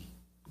 kids, and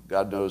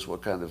God knows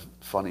what kind of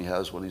fun he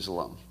has when he's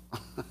alone.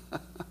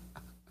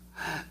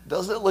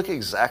 Doesn't it look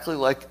exactly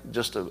like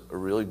just a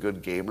really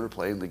good gamer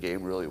playing the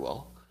game really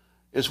well?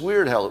 It's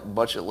weird how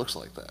much it looks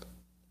like that.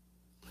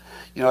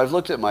 You know, I've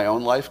looked at my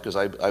own life because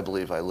I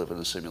believe I live in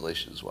a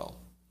simulation as well.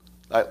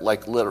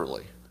 Like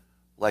literally,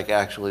 like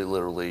actually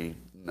literally,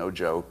 no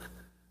joke.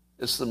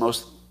 It's the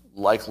most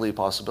likely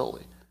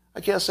possibility.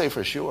 I can't say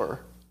for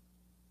sure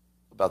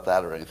about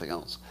that or anything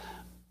else,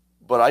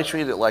 but I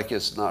treat it like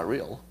it's not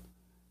real.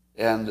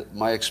 And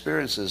my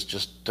experiences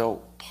just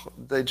don't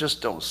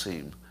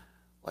seem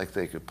like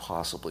they could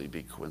possibly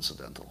be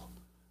coincidental.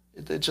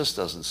 It just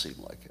doesn't seem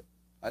like it.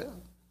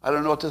 I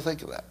don't know what to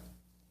think of that.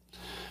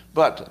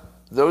 But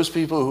those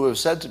people who have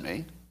said to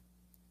me,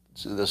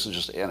 so this is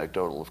just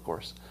anecdotal, of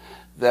course,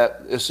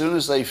 that as soon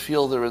as they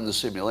feel they're in the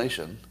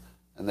simulation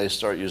and they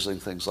start using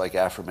things like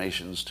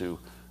affirmations to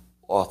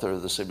author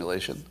the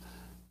simulation,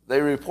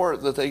 they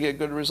report that they get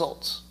good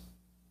results.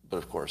 But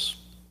of course,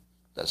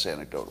 that's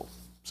anecdotal.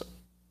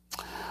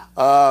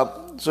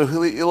 So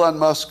Elon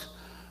Musk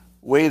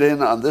weighed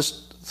in on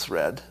this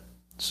thread.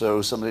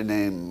 So somebody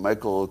named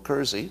Michael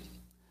Kersey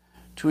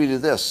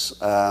tweeted this.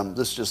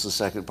 This is just the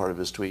second part of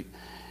his tweet.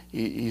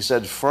 He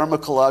said,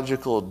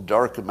 pharmacological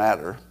dark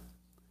matter,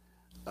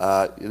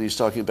 and he's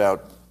talking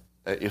about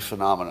a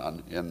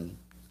phenomenon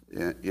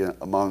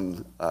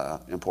among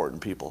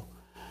important people.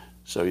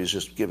 So he's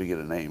just giving it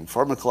a name.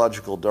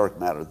 Pharmacological dark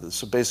matter.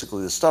 So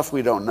basically the stuff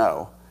we don't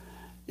know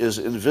is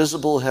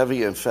invisible heavy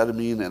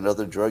amphetamine and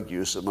other drug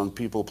use among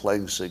people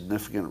playing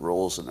significant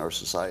roles in our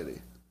society.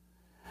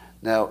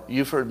 Now,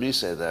 you've heard me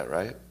say that,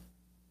 right?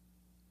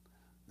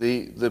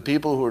 The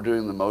people who are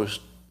doing the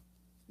most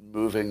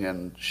moving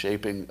and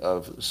shaping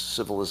of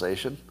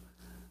civilization,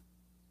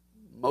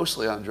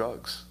 mostly on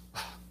drugs.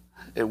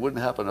 It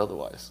wouldn't happen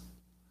otherwise.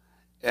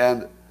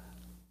 And,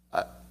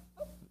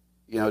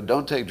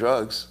 don't take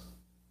drugs.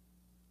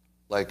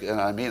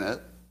 And I mean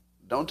it.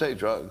 Don't take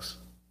drugs.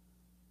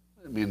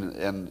 I mean,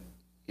 and,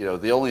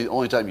 the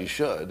only time you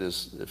should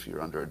is if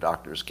you're under a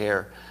doctor's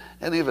care.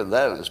 And even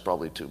then, it's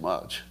probably too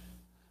much.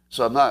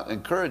 So I'm not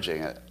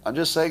encouraging it. I'm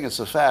just saying it's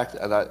a fact,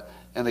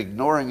 and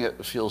ignoring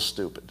it feels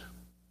stupid.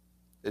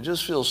 It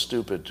just feels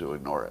stupid to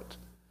ignore it.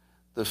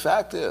 The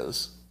fact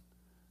is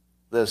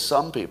that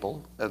some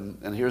people,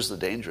 and here's the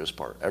dangerous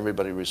part,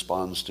 everybody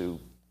responds to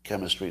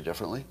chemistry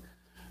differently.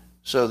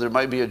 So there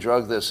might be a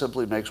drug that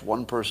simply makes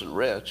one person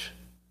rich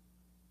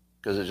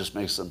because it just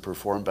makes them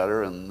perform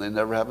better and they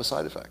never have a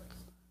side effect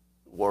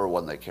or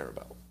one they care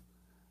about.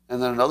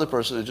 And then another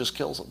person, it just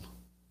kills them.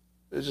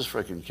 It just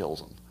freaking kills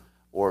them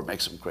or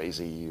makes them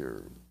crazy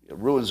or it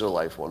ruins their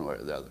life one way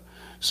or the other.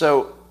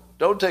 So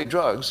don't take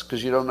drugs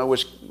because you don't know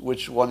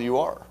which one you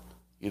are.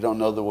 You don't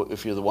know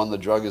if you're the one the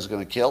drug is going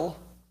to kill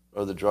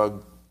or the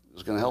drug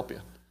is going to help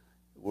you.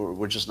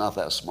 We're just not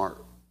that smart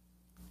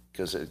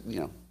because,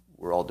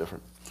 we're all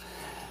different.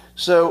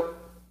 So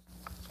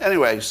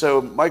anyway,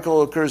 so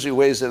Michael Kersey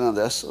weighs in on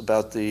this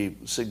about the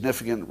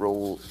significant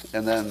role,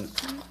 and then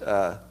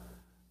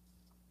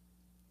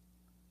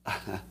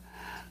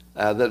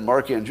then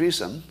Mark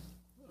Andreessen,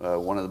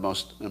 one of the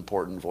most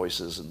important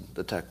voices in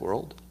the tech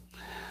world,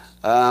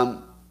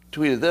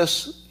 tweeted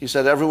this. He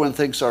said, everyone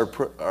thinks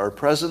our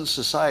present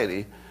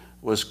society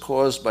was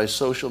caused by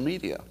social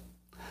media.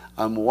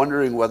 I'm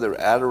wondering whether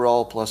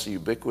Adderall plus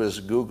ubiquitous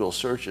Google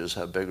searches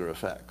have bigger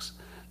effects.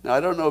 Now, I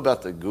don't know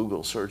about the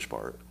Google search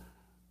part,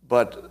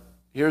 but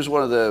here's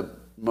one of the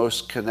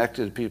most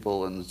connected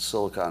people in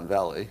Silicon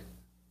Valley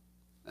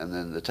and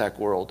then the tech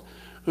world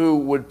who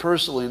would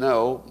personally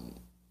know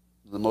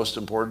the most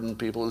important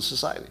people in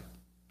society.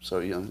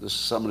 So, this is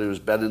somebody who's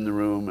been in the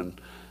room and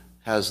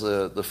has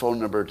the phone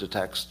number to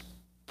text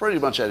pretty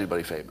much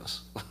anybody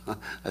famous,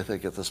 I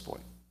think, at this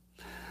point.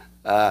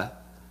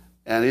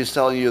 And he's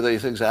telling you that he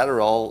thinks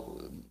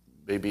Adderall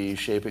may be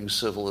shaping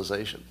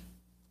civilization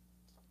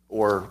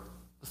or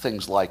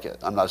things like it.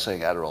 I'm not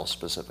saying Adderall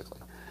specifically,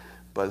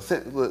 but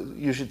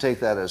you should take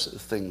that as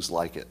things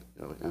like it,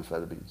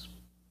 amphetamines.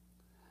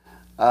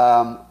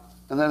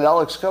 And then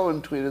Alex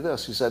Cohen tweeted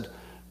this. He said,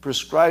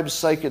 prescribed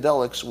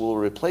psychedelics will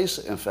replace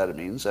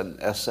amphetamines and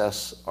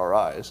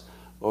SSRIs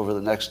over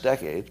the next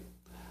decade,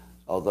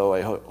 although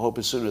I hope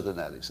it's sooner than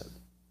that, he said.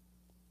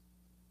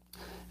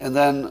 And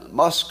then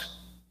Musk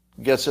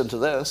gets into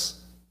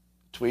this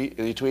tweet,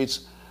 and he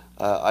tweets,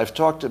 I've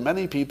talked to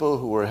many people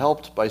who were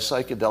helped by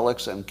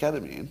psychedelics and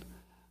ketamine.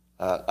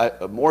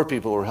 More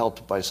people were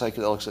helped by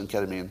psychedelics and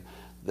ketamine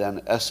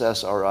than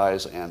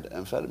SSRIs and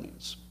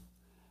amphetamines.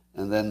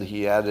 And then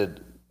he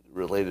added,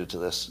 related to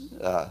this,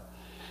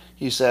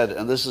 he said,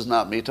 and this is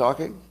not me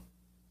talking,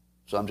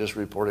 so I'm just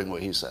reporting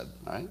what he said,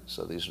 all right?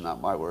 So these are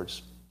not my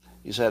words.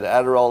 He said,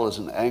 Adderall is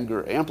an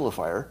anger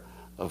amplifier,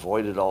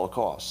 avoid at all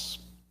costs.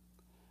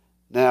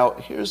 Now,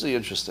 here's the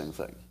interesting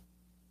thing.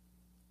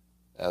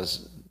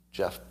 As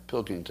Jeff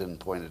Pilkington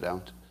pointed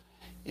out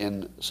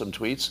in some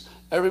tweets,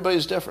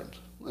 everybody's different.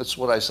 That's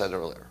what I said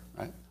earlier,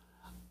 right?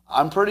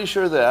 I'm pretty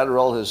sure that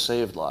Adderall has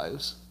saved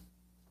lives,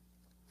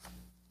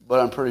 but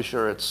I'm pretty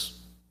sure it's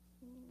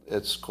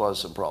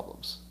caused some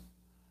problems.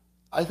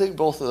 I think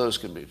both of those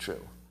can be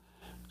true.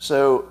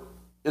 So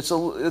it's a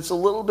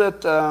little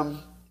bit,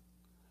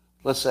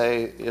 let's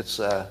say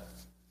it's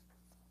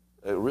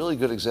a really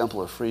good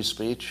example of free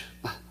speech,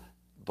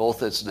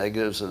 both its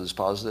negatives and its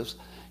positives.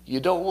 You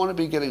don't want to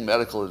be getting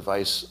medical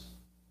advice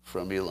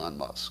from Elon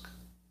Musk.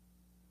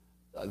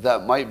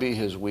 That might be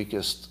his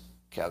weakest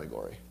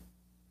category.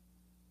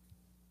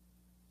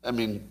 I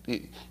mean,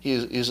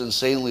 he's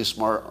insanely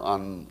smart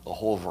on a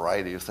whole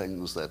variety of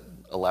things that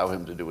allow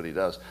him to do what he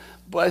does.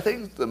 But I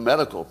think the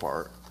medical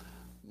part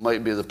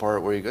might be the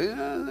part where you go,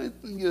 yeah, I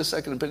can get a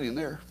second opinion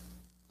there.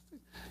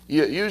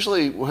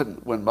 Usually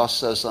when Musk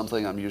says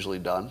something, I'm usually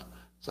done.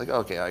 It's like,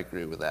 okay, I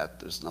agree with that.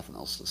 There's nothing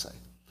else to say.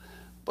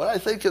 But I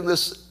think in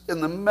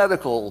the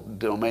medical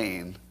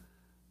domain,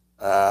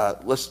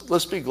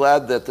 let's be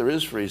glad that there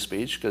is free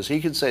speech, because he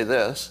can say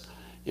this.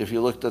 If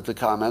you looked at the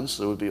comments,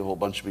 there would be a whole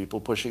bunch of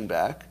people pushing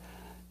back.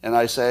 And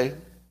I say,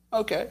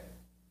 okay,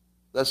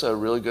 that's a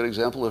really good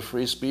example of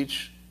free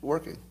speech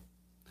working.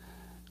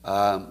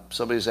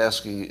 Somebody's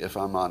asking if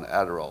I'm on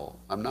Adderall.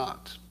 I'm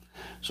not.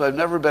 So I've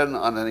never been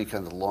on any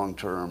kind of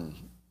long-term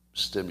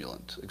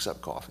stimulant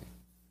except coffee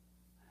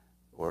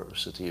or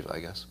sativa,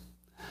 I guess.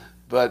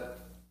 But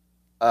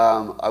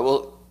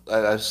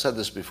I've said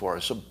this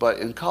before, but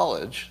in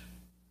college,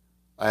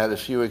 I had a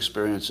few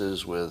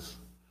experiences with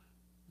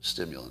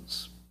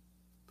stimulants.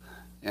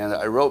 And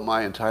I wrote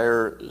my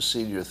entire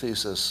senior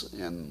thesis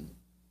in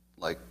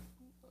I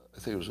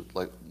think it was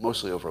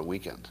mostly over a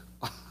weekend.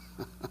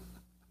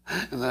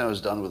 And then I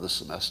was done with the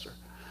semester.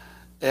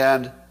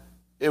 And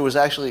it was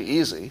actually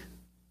easy,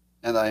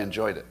 and I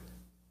enjoyed it.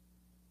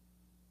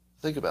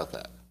 Think about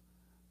that.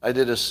 I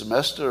did a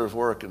semester of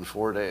work in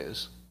 4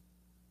 days,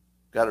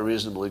 got a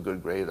reasonably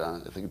good grade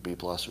on it, I think B+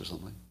 or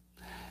something.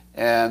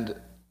 And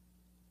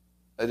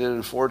I did it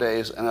in 4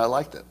 days, and I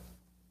liked it.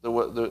 It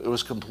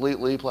was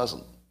completely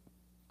pleasant.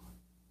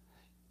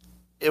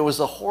 It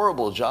was a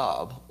horrible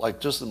job,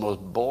 just the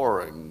most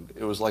boring.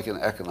 It was like in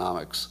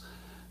economics.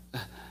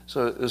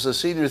 So it was a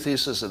senior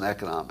thesis in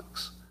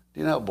economics.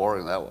 Do you know how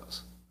boring that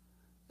was?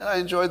 And I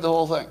enjoyed the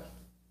whole thing.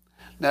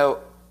 Now,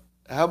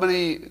 how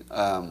many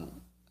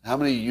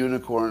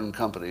unicorn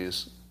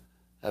companies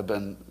have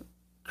been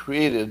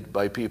created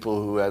by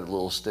people who had a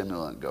little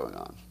stimulant going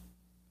on?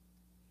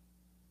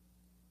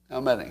 How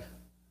many?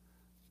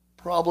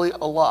 Probably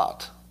a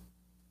lot,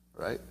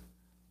 right?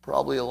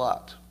 Probably a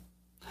lot.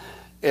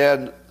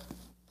 And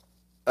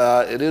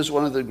it is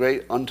one of the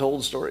great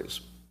untold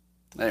stories.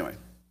 Anyway,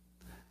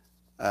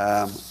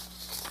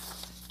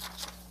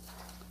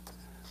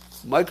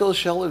 Michael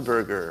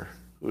Shellenberger,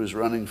 who is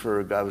running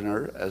for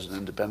governor as an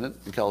independent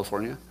in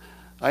California,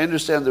 I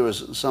understand there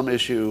was some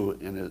issue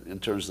in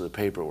terms of the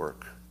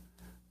paperwork.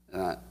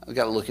 I've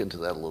got to look into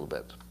that a little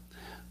bit.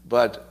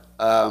 But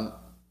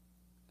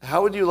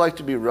how would you like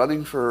to be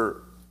running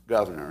for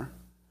governor,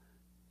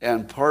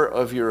 and part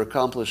of your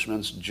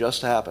accomplishments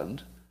just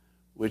happened,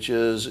 which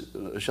is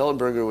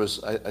Shellenberger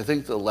was, I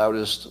think, the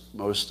loudest,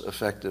 most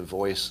effective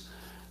voice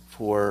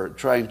for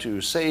trying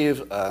to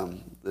save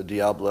the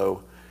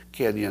Diablo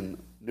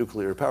Canyon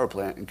nuclear power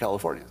plant in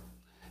California.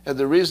 And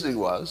the reasoning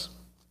was,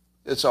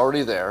 it's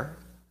already there,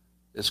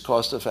 it's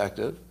cost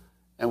effective,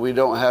 and we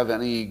don't have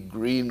any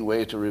green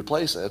way to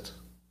replace it,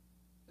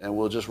 and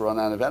we'll just run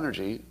out of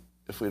energy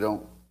if we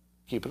don't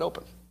keep it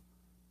open.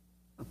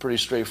 A pretty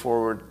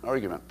straightforward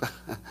argument.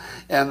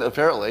 And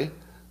apparently,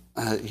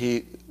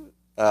 the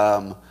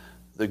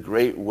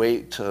great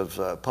weight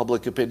of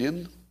public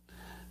opinion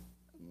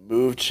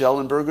moved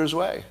Shellenberger's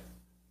way.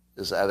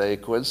 Is that a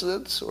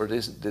coincidence, or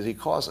did he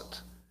cause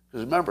it?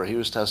 Because remember, he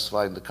was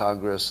testifying to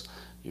Congress.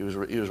 He was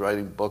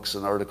writing books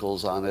and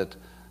articles on it.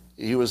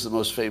 He was the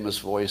most famous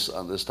voice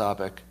on this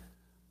topic.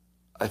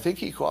 I think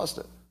he caused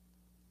it.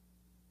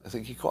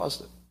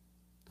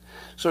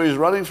 So he's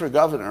running for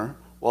governor,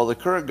 while the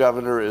current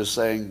governor is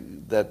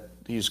saying that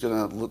he's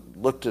going to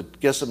look to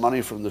get some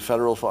money from the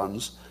federal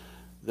funds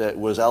that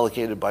was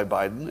allocated by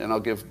Biden, and I'll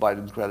give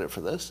Biden credit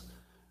for this,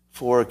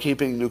 for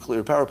keeping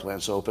nuclear power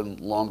plants open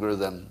longer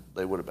than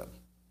they would have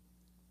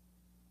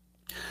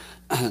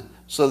been.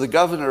 So the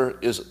governor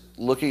is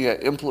looking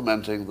at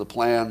implementing the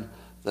plan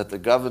that the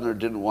governor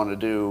didn't want to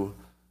do,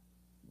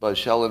 but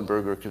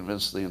Shellenberger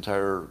convinced the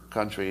entire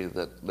country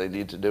that they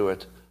need to do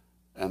it,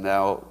 and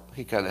now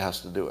he kind of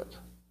has to do it.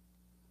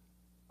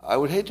 I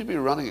would hate to be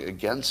running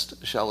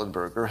against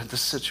Shellenberger in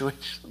this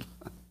situation.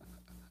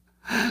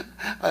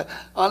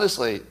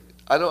 Honestly,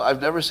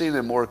 I've never seen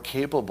a more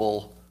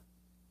capable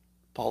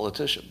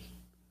politician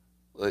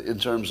in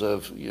terms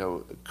of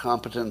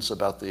competence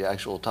about the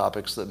actual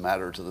topics that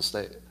matter to the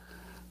state.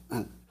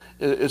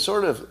 It's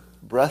sort of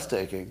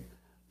breathtaking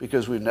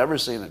because we've never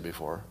seen it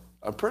before.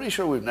 I'm pretty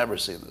sure we've never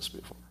seen this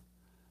before.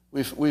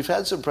 We've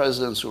had some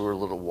presidents who were a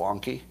little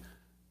wonky,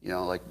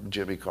 like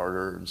Jimmy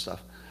Carter and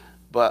stuff,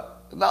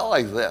 but not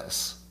like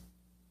this.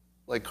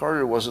 Like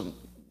Carter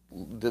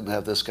didn't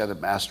have this kind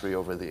of mastery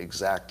over the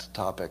exact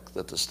topic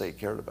that the state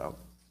cared about.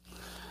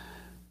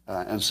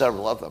 And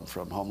several of them,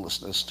 from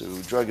homelessness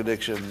to drug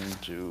addiction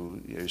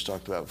to, he's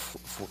talked about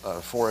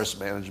forest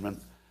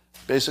management.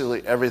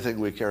 Basically everything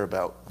we care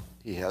about,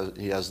 he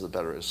has the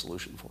better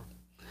solution for.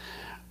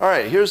 All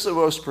right, here's the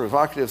most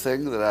provocative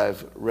thing that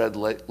I've read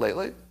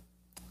lately.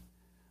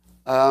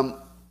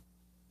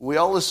 We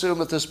all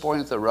assume at this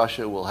point that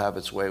Russia will have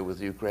its way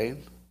with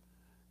Ukraine.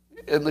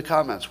 In the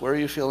comments, where are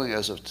you feeling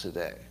as of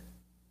today?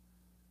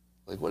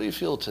 Like, what do you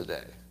feel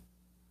today?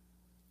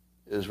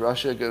 Is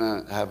Russia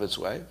going to have its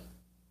way?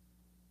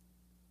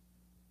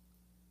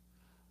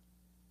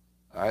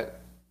 All right.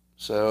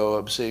 So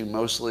I'm seeing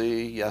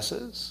mostly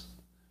yeses.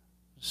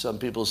 Some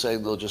people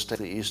saying they'll just take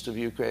the east of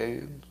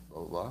Ukraine,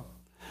 blah, blah, blah.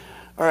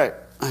 All right.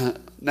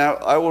 Now,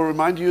 I will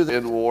remind you that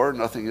in war,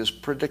 nothing is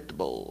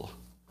predictable.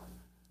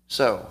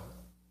 So,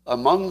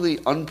 among the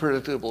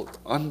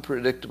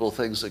unpredictable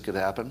things that could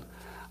happen,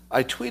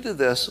 I tweeted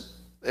this,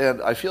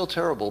 and I feel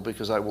terrible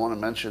because I want to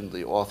mention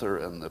the author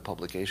and the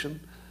publication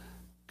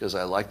because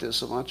I liked it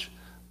so much,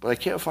 but I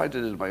can't find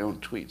it in my own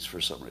tweets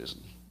for some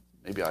reason.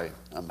 Maybe I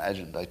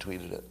imagined I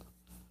tweeted it.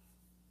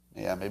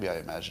 Yeah, maybe I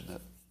imagined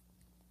it.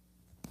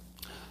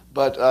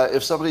 But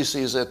if somebody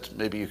sees it,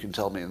 maybe you can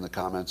tell me in the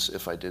comments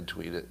if I did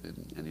tweet it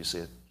and you see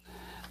it.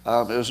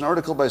 It was an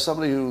article by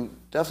somebody who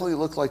definitely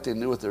looked like they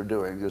knew what they're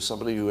doing. It was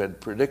somebody who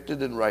had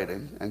predicted in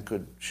writing and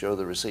could show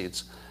the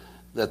receipts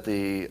that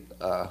the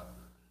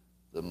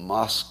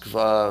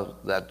Moskva,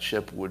 that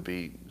ship would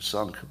be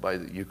sunk by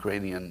the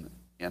Ukrainian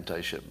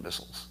anti-ship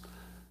missiles.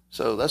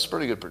 So that's a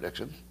pretty good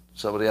prediction.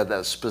 Somebody had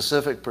that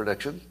specific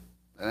prediction,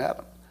 and it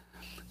happened.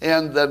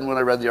 And then when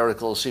I read the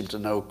article, it seemed to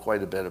know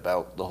quite a bit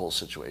about the whole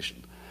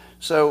situation.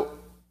 So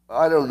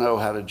I don't know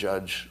how to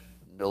judge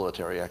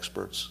military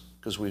experts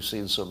because we've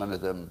seen so many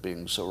of them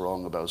being so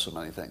wrong about so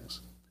many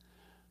things.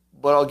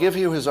 But I'll give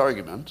you his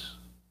argument,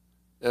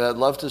 and I'd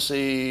love to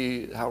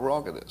see how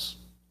wrong it is.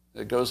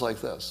 It goes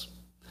like this.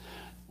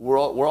 We're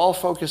all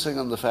focusing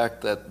on the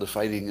fact that the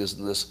fighting is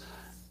in this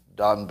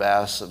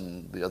Donbass,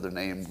 and the other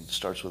name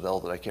starts with L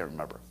that I can't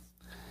remember.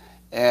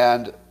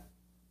 And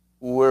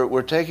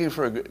we're taking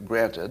for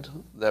granted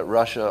that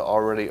Russia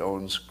already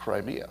owns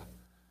Crimea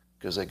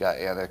because they got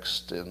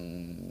annexed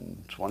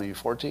in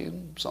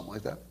 2014, something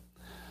like that.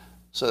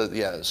 So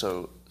yeah,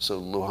 so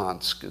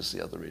Luhansk is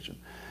the other region.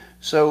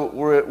 So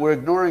we're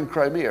ignoring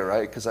Crimea,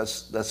 right?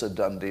 Because that's a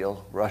done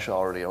deal. Russia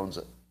already owns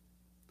it.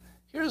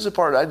 Here's the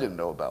part I didn't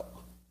know about.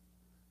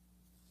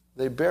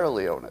 They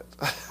barely own it.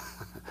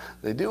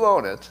 They do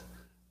own it.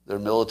 Their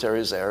military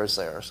is there, it's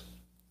theirs.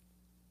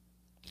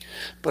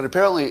 But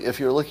apparently, if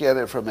you're looking at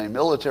it from a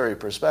military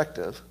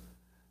perspective,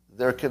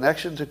 their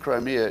connection to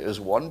Crimea is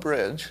one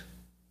bridge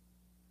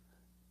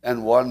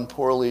and one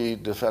poorly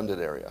defended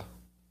area.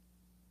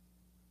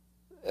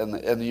 And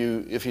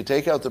if you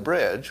take out the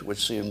bridge,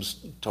 which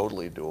seems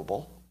totally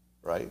doable,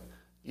 right?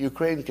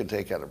 Ukraine can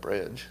take out a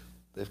bridge.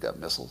 They've got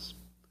missiles,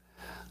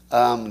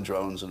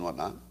 drones and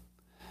whatnot.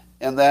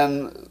 And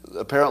then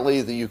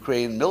apparently the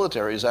Ukraine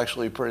military is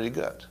actually pretty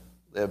good.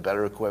 They have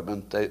better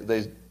equipment.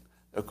 They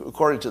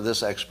according to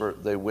this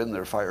expert, they win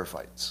their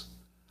firefights.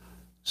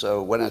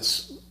 So when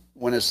it's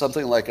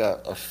something like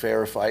a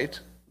fair fight,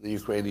 the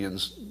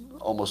Ukrainians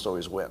almost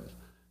always win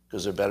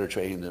because they're better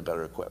trained and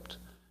better equipped.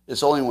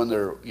 It's only when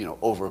they're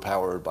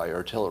overpowered by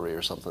artillery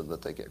or something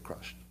that they get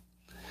crushed.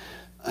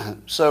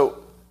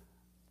 So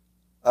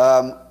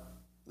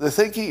the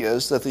thinking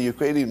is that the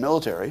Ukrainian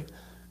military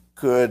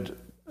could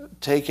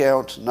take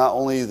out not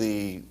only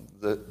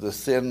the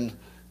thin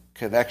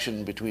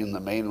connection between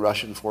the main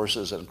Russian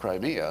forces and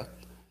Crimea,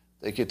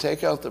 they could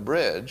take out the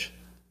bridge,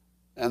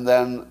 and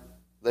then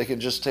they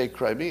could just take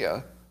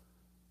Crimea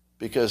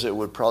because it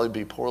would probably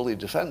be poorly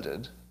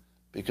defended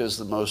because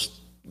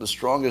the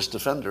strongest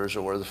defenders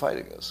are where the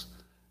fighting is.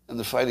 And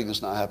the fighting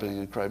is not happening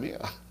in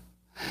Crimea.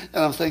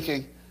 And I'm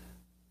thinking,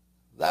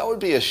 that would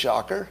be a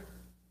shocker.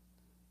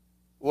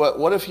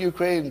 What if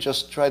Ukraine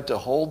just tried to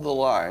hold the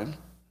line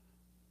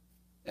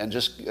and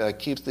just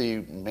keep the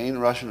main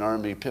Russian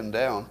army pinned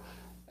down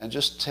and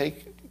just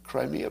take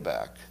Crimea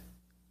back?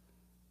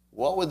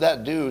 What would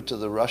that do to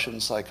the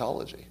Russian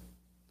psychology?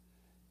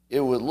 It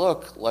would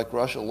look like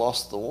Russia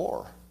lost the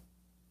war.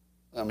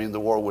 I mean, the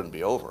war wouldn't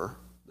be over.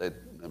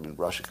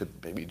 Russia could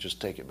maybe just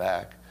take it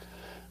back.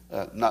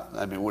 It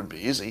wouldn't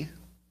be easy.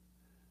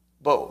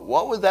 But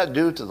what would that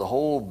do to the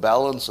whole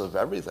balance of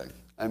everything?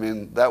 I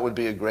mean, that would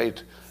be a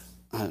great,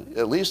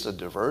 at least a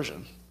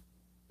diversion.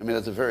 I mean,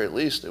 at the very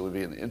least, it would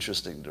be an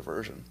interesting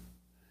diversion.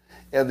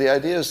 And the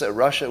idea is that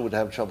Russia would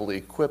have trouble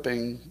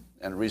equipping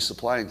and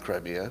resupplying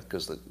Crimea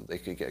because they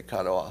could get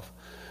cut off,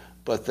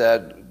 but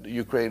that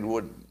Ukraine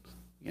wouldn't,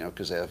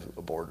 because they have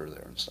a border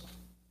there and stuff.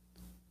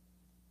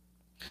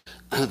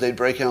 They'd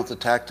break out the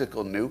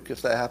tactical nuke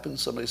if that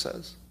happens, somebody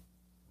says.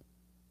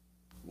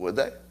 Would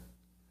they?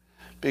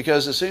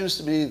 Because it seems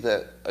to me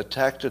that a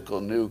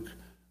tactical nuke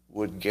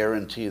would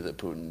guarantee that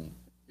Putin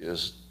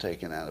is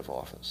taken out of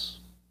office.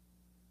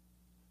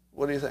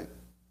 What do you think?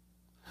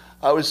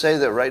 I would say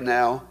that right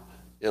now,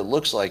 it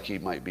looks like he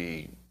might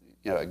be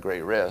at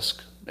great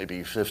risk, maybe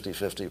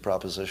 50-50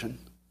 proposition.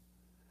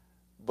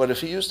 But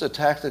if he used a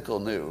tactical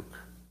nuke,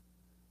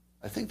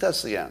 I think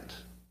that's the end.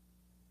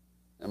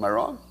 Am I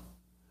wrong?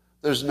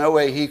 There's no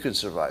way he could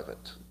survive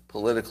it,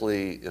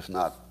 politically, if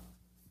not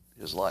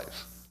his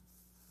life.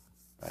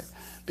 Right?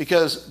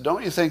 Because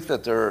don't you think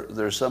that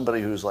there's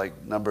somebody who's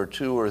like number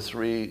 2 or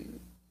 3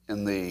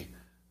 in the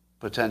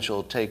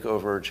potential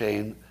takeover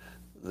chain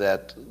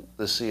that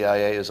the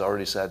CIA has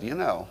already said,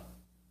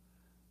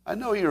 I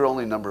know you're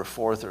only number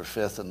 4th or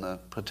 5th in the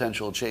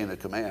potential chain of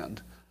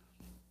command,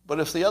 but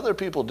if the other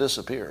people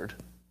disappeared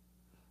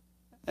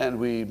and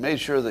we made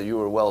sure that you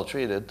were well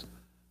treated,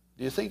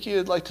 do you think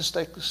you'd like to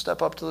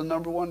step up to the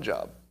number 1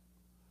 job?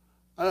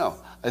 I don't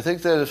know. I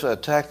think that if a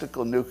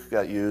tactical nuke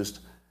got used,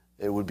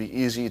 it would be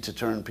easy to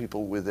turn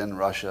people within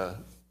Russia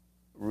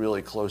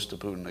really close to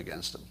Putin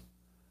against him.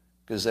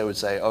 Because they would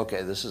say,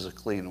 okay, this is a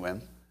clean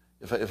win.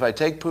 If I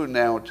take Putin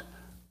out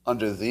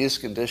under these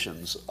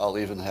conditions, I'll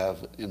even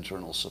have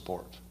internal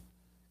support.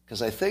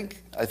 Because I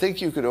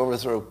think you could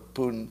overthrow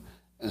Putin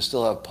and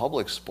still have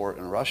public support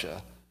in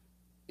Russia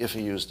if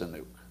he used a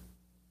nuke.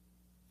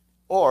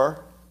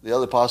 Or the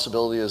other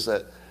possibility is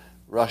that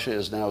Russia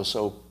is now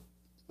so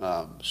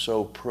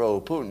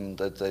pro-Putin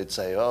that they'd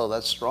say, oh,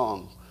 that's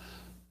strong.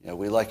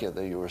 We like it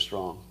that you were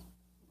strong.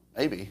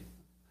 Maybe.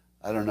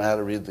 I don't know how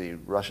to read the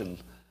Russian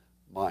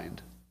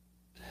mind.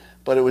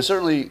 But it would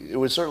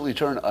certainly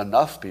turn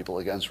enough people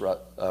against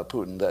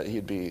Putin that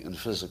he'd be in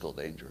physical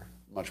danger,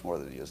 much more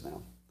than he is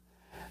now.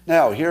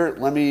 Now, here,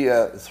 let me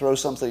throw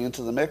something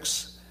into the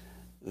mix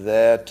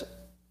that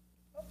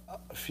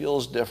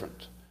feels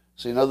different.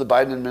 So the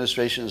Biden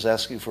administration is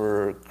asking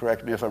for,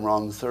 correct me if I'm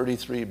wrong,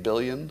 $33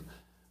 billion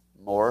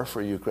more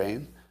for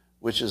Ukraine,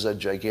 which is a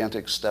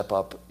gigantic step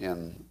up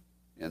in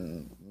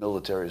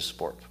military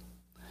support.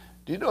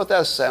 Do you know what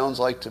that sounds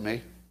like to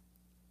me?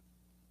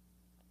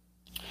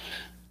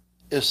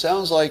 It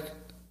sounds like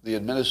the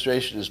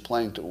administration is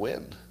playing to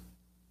win,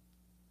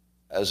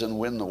 as in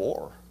win the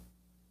war.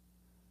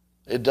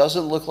 It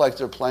doesn't look like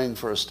they're playing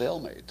for a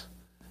stalemate.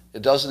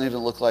 It doesn't even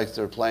look like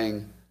they're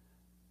playing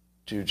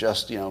to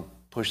just,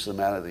 push them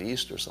out of the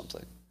East or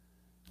something.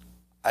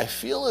 I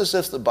feel as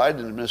if the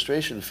Biden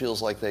administration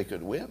feels like they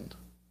could win.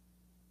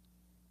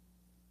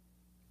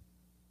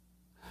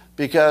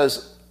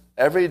 Because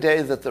every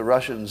day that the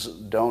Russians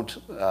don't,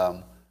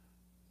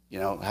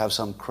 have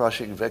some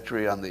crushing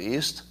victory on the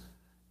East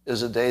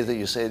is a day that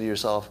you say to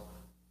yourself,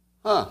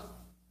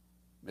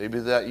 maybe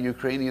that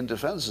Ukrainian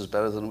defense is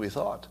better than we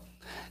thought.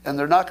 And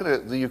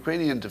the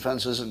Ukrainian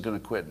defense isn't going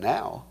to quit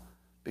now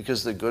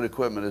because the good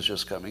equipment is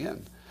just coming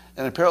in.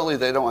 And apparently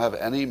they don't have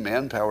any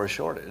manpower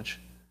shortage.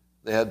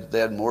 They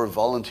had more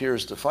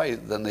volunteers to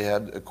fight than they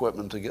had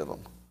equipment to give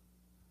them.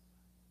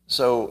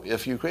 So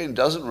if Ukraine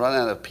doesn't run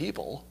out of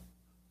people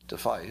to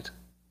fight,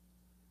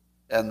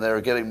 and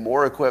they're getting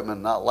more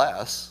equipment, not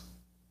less,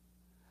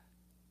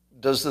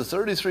 does the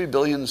 $33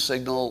 billion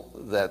signal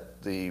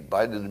that the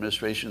Biden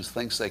administration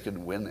thinks they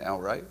can win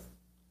outright?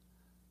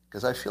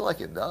 Because I feel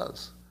like it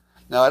does.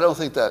 Now, I don't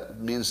think that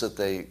means that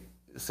they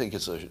think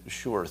it's a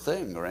sure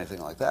thing or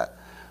anything like that.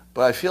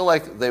 But I feel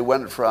like they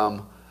went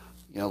from,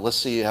 let's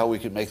see how we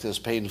can make this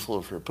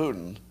painful for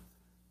Putin,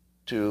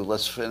 to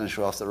let's finish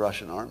off the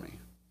Russian army.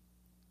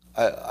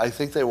 I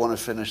think they want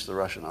to finish the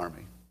Russian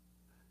army,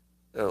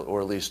 or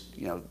at least,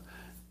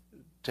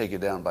 take it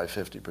down by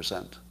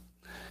 50%.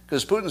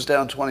 Because Putin's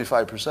down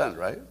 25%,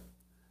 right?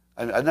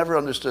 I never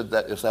understood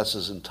that if that's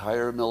his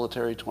entire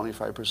military,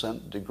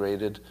 25%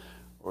 degraded,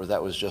 or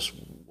that was just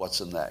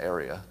what's in that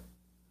area.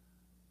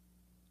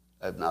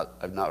 I've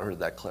not heard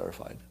that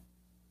clarified.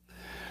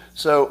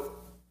 So,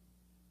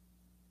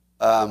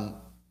 about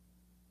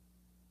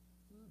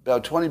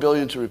 $20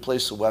 billion to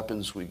replace the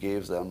weapons we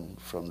gave them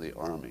from the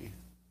army.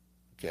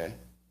 Okay?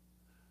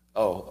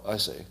 Oh, I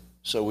see.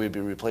 So we'd be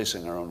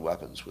replacing our own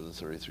weapons with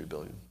the $33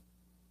 billion.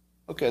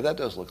 Okay, that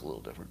does look a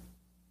little different.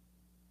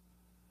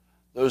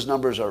 Those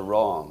numbers are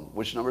wrong.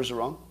 Which numbers are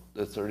wrong?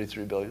 The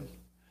 $33 billion?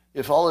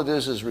 If all it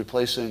is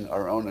replacing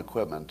our own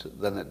equipment,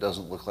 then it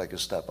doesn't look like a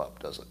step up,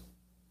 does it?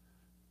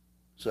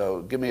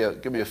 So give me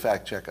a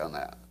fact check on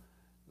that.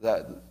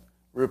 That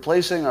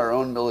replacing our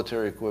own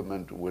military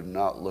equipment would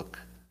not look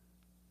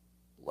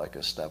like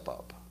a step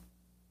up.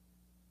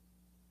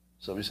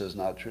 Somebody says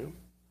not true.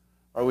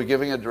 Are we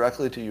giving it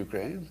directly to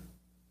Ukraine?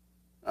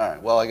 All right,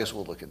 well, I guess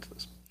we'll look into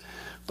this.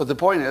 But the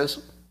point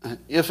is,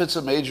 if it's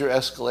a major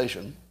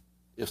escalation,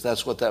 if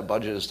that's what that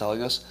budget is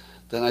telling us,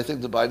 then I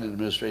think the Biden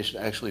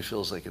administration actually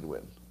feels they could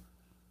win.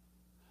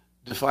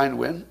 Define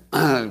win,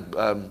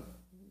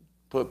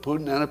 put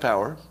Putin out of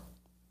power,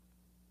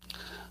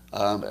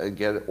 and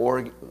get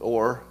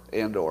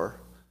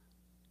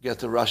get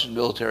the Russian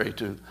military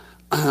to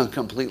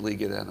completely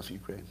get out of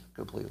Ukraine,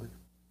 completely.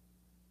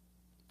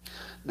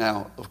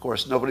 Now, of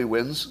course, nobody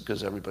wins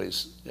because everybody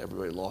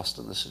lost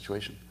in this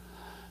situation,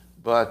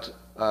 but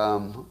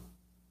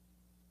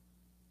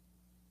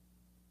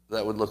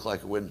that would look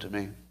like a win to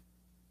me.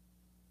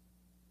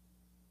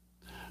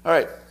 All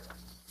right.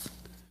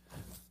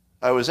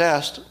 I was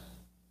asked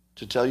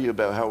to tell you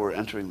about how we're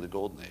entering the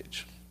golden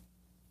age.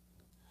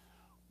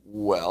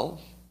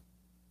 Well,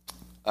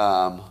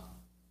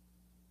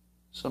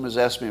 someone's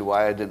asked me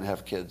why I didn't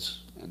have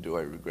kids, and do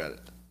I regret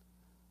it?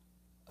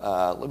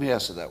 Let me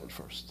answer that one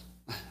first.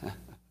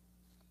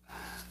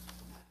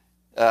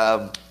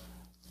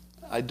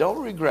 I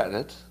don't regret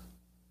it,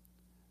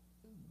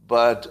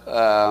 but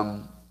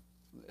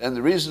And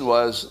the reason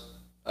was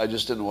I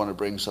just didn't want to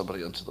bring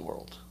somebody into the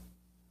world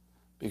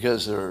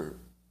because there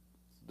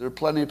are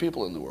plenty of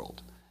people in the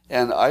world.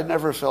 And I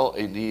never felt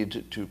a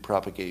need to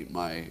propagate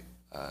my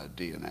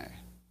DNA.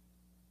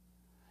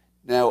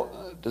 Now,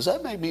 does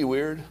that make me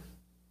weird?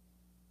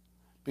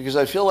 Because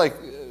I feel like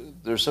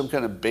there's some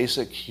kind of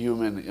basic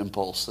human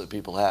impulse that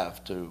people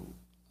have to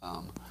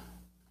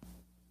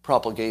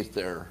propagate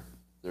their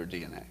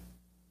DNA.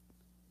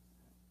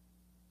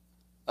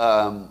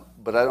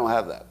 But I don't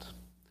have that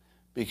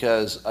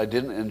because I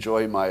didn't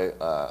enjoy my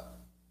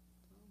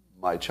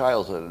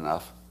childhood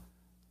enough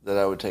that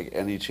I would take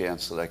any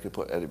chance that I could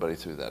put anybody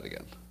through that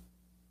again.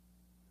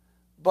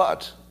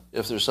 But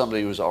if there's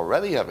somebody who's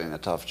already having a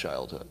tough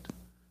childhood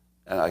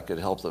and I could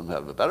help them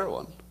have a better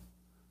one,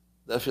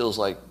 that feels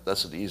like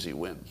that's an easy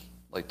win.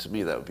 Like, to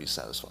me, that would be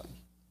satisfying.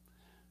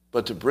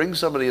 But to bring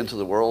somebody into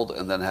the world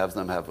and then have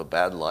them have a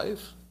bad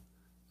life,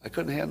 I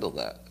couldn't handle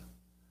that.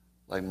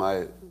 Like,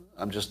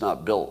 I'm just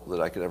not built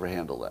that I could ever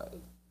handle that.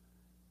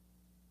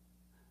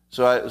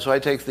 So I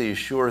take the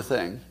sure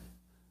thing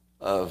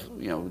of,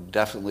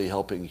 definitely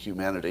helping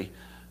humanity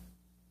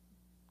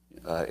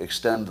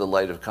extend the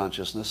light of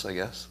consciousness, I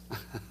guess.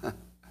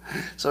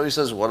 So he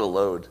says, what a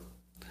load.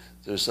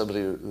 There's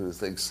somebody who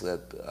thinks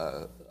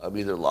that I'm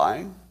either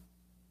lying.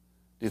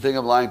 Do you think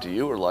I'm lying to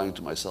you or lying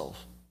to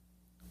myself?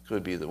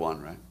 Could be the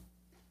one, right?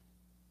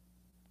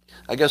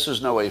 I guess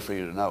there's no way for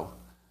you to know,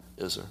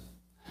 is there?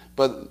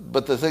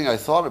 But the thing I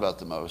thought about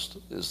the most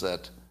is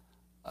that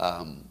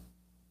I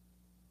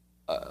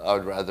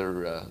would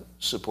rather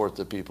support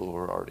the people who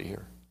are already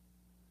here.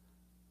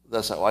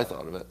 That's how I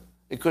thought of it.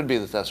 It could be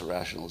that that's a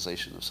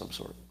rationalization of some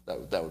sort.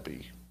 That would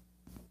be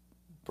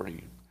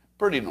pretty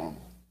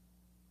normal.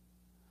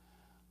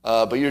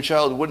 But your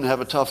child wouldn't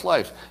have a tough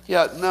life.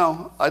 Yeah,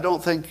 no, I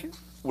don't think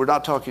we're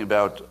not talking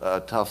about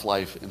a tough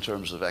life in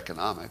terms of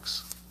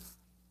economics.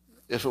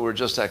 If it were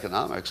just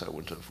economics, I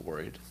wouldn't have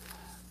worried.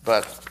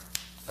 But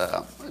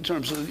in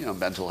terms of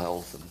mental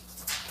health and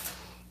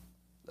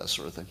that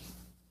sort of thing,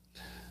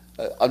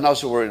 I'm not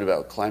so worried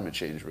about climate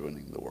change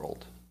ruining the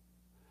world.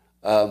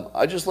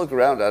 I just look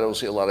around, I don't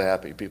see a lot of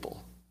happy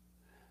people.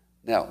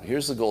 Now,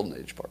 here's the golden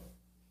age part.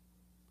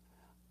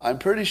 I'm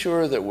pretty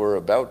sure that we're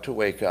about to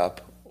wake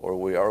up, or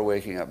we are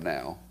waking up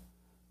now,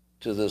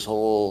 to this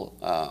whole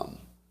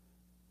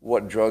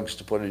what drugs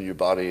to put in your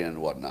body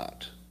and what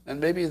not.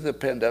 And maybe the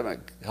pandemic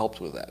helped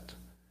with that,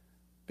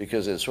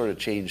 because it sort of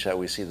changed how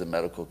we see the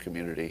medical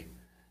community,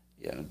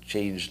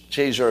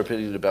 changed our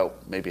opinion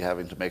about maybe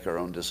having to make our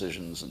own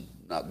decisions and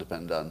not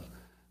depend on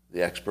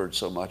the experts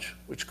so much,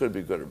 which could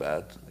be good or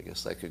bad. I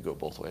guess that could go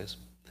both ways.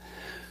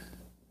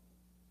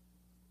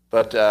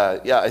 But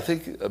I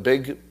think I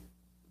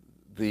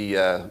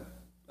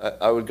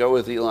would go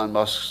with Elon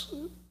Musk's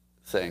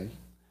thing,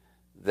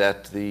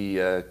 that the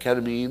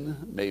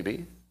ketamine,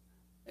 maybe,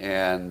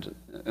 and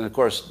of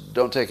course,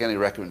 don't take any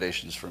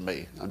recommendations from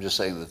me. I'm just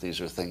saying that these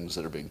are things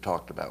that are being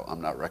talked about. I'm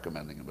not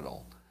recommending them at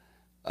all.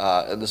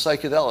 And the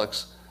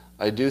psychedelics,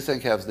 I do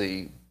think have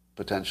the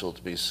potential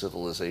to be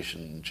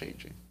civilization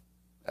changing.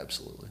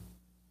 Absolutely.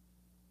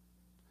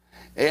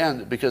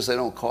 And because they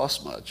don't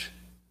cost much,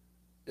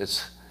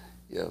 it's,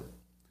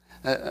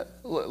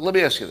 let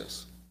me ask you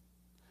this.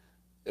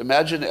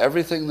 Imagine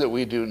everything that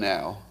we do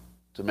now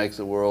to make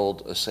the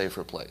world a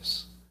safer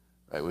place.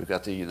 Right? We've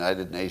got the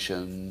United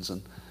Nations,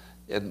 and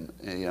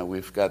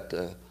we've got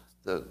the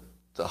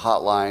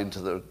hotline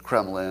to the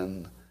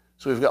Kremlin.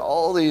 So we've got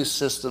all these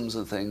systems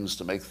and things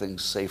to make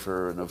things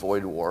safer and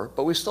avoid war,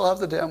 but we still have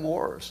the damn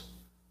wars,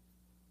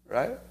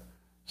 right?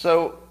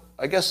 So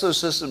I guess those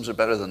systems are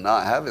better than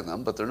not having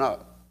them, but they're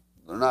not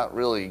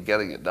really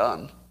getting it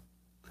done.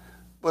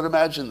 But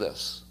imagine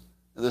this.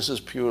 This is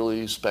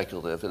purely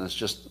speculative, and it's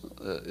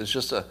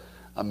just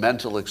a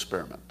mental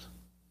experiment.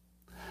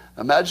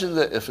 Imagine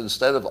that if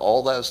instead of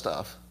all that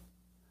stuff,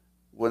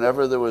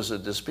 whenever there was a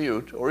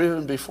dispute, or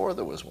even before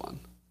there was one,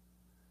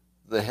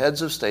 the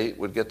heads of state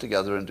would get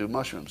together and do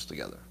mushrooms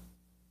together.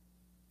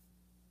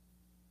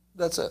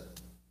 That's it.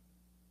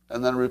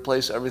 And then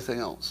replace everything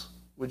else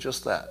with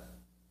just that.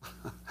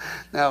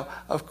 Now,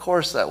 of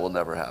course that will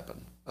never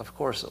happen. Of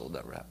course it will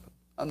never happen.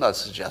 I'm not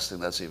suggesting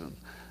that's even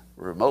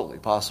remotely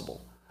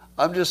possible.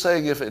 I'm just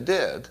saying if it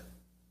did,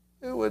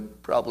 it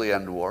would probably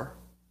end war.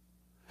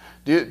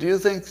 Do you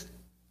think,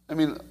 I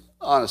mean,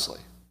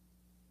 honestly,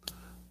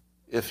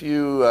 if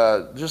you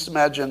just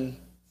imagine,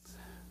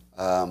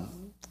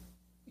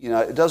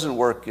 it doesn't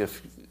work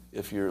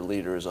if your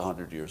leader is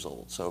 100 years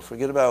old. So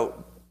forget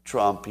about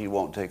Trump, he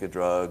won't take a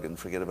drug, and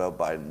forget about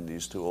Biden,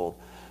 he's too old.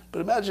 But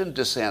imagine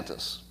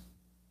DeSantis,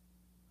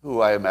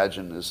 who I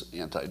imagine is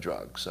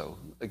anti-drug. So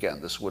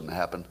again, this wouldn't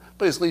happen,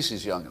 but at least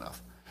he's young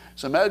enough.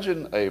 So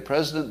imagine a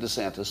President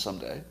DeSantis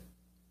someday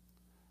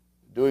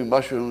doing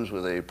mushrooms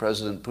with a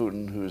President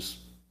Putin who's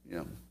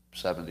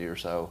 70 or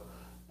so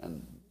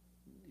and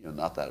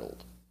not that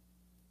old.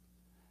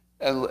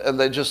 And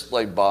they just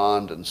like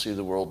bond and see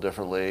the world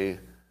differently.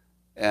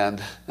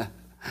 And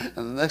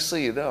the next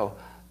thing you know,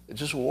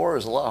 war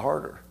is a lot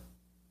harder.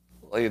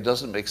 Like, it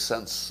doesn't make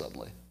sense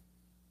suddenly.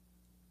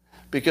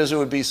 Because it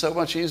would be so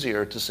much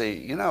easier to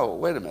say,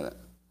 wait a minute.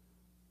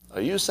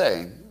 Are you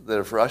saying that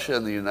if Russia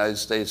and the United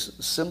States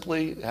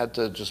simply had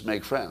to just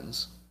make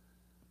friends,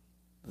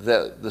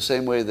 that the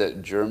same way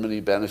that Germany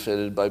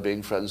benefited by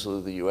being friends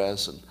with the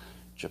U.S. and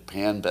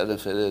Japan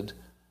benefited,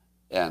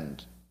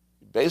 and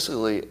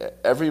basically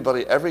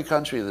every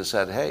country that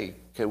said, hey,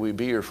 can we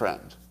be your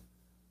friend,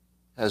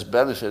 has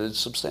benefited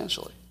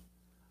substantially.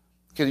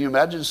 Can you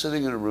imagine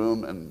sitting in a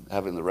room and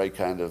having the right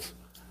kind of,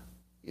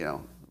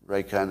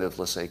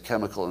 let's say,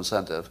 chemical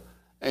incentive,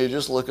 and you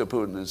just look at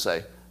Putin and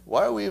say,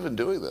 why are we even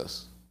doing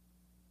this?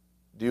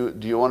 Do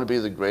you want to be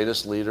the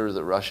greatest leader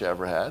that Russia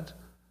ever had?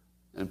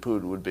 And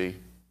Putin would be,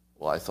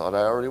 well, I thought I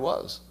already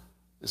was.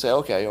 You say,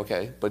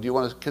 okay, but do you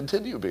want to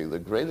continue being the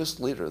greatest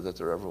leader that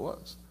there ever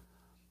was?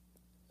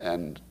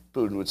 And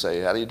Putin would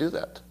say, how do you do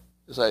that?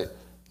 You say,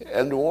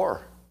 end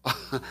war.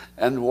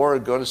 End war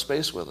and go to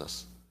space with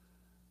us.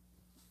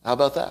 How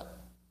about that?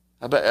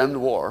 How about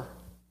end war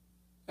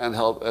and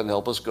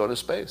help us go to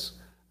space?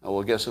 And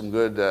we'll get some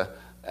good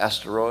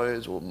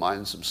asteroids. We'll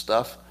mine some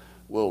stuff.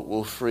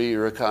 We'll free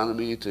your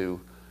economy to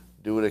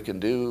do what it can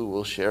do.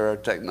 We'll share our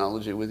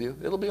technology with you.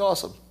 It'll be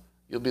awesome.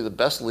 You'll be the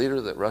best leader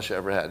that Russia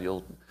ever had.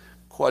 You'll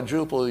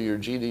quadruple your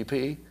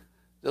GDP.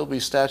 There'll be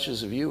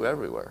statues of you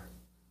everywhere.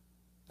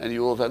 And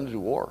you will have ended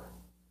war.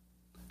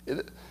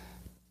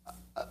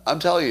 I'm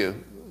telling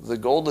you, the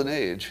golden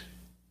age,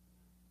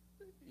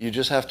 you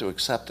just have to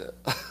accept it.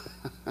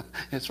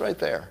 It's right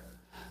there.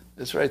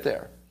 It's right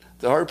there.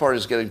 The hard part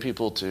is getting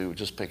people to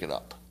just pick it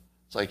up.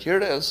 It's like, here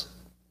it is.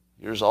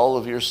 Here's all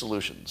of your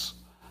solutions.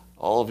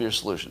 All of your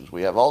solutions.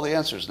 We have all the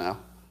answers now.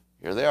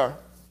 Here they are.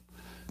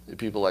 And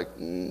people are like, I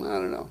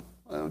don't know.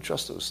 I don't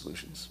trust those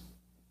solutions.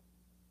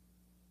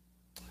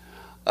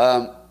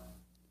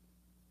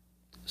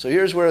 So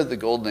here's where the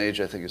golden age,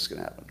 I think, is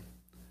going to happen.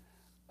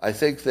 I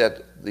think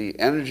that the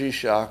energy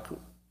shock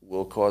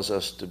will cause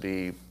us to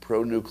be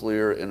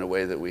pro-nuclear in a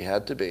way that we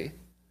had to be.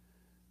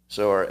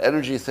 So our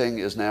energy thing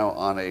is now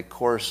on a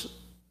course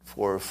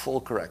for full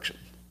correction.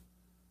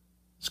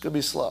 It's going to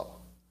be slow,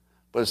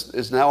 but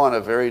it's now on a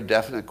very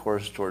definite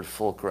course toward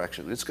full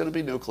correction. It's going to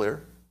be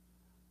nuclear.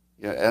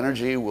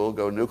 Energy will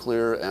go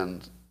nuclear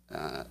and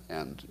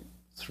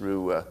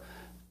through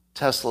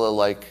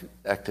Tesla-like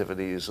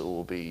activities, it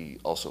will be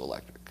also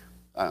electric.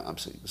 I'm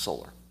saying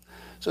solar.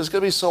 So it's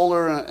going to be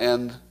solar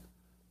and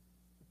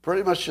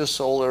pretty much just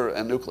solar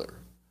and nuclear.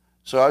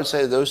 So I would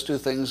say those two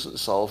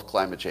things solve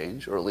climate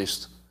change, or at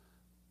least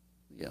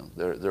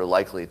they're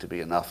likely to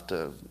be enough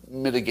to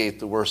mitigate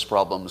the worst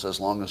problems as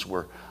long as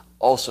we're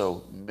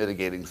also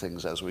mitigating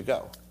things as we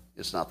go.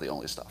 It's not the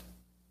only stuff.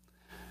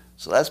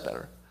 So that's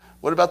better.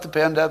 What about the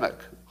pandemic?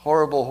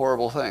 Horrible,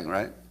 horrible thing,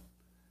 right?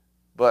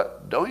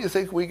 But don't you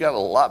think we got a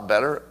lot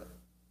better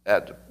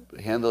at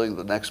handling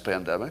the next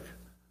pandemic?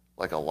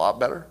 Like a lot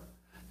better?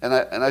 And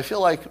I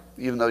feel like,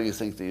 even though you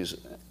think these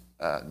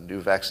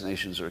new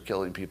vaccinations are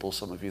killing people,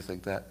 some of you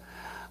think that,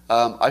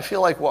 I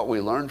feel like what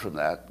we learned from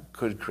that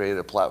could create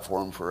a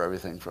platform for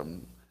everything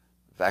from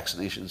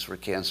vaccinations for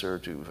cancer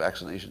to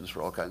vaccinations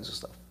for all kinds of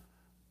stuff.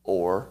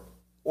 Or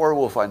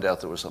we'll find out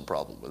there was some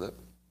problem with it.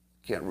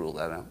 Can't rule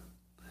that out.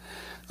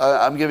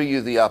 I'm giving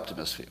you the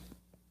optimist view.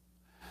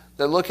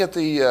 Then look at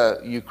the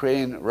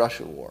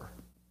Ukraine-Russia war.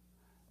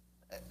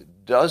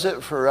 Does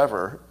it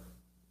forever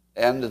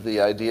end the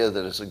idea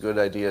that it's a good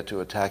idea to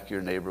attack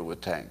your neighbor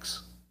with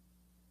tanks?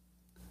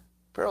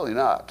 Apparently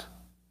not.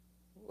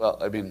 Well,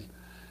 I mean,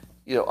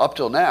 up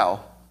till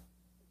now,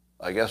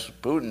 I guess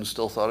Putin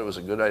still thought it was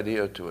a good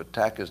idea to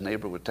attack his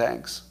neighbor with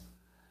tanks.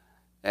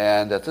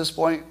 And at this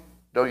point,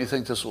 don't you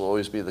think this will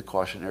always be the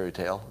cautionary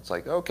tale? It's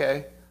like,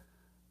 okay,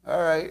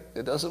 all right,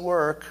 it doesn't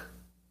work.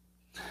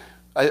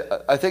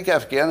 I think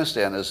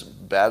Afghanistan, as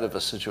bad of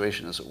a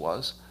situation as it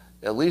was,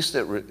 at least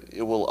it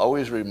will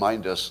always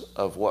remind us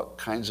of what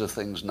kinds of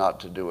things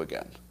not to do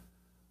again.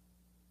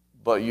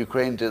 But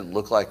Ukraine didn't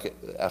look like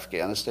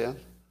Afghanistan.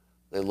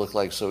 They looked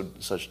like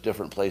such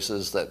different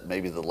places that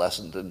maybe the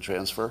lesson didn't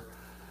transfer.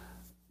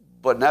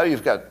 But now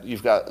you've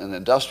got an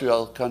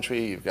industrial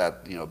country, you've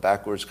got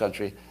backwards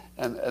country,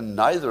 and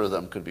neither of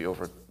them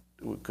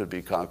could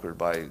be conquered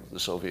by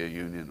the Soviet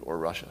Union or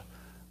Russia.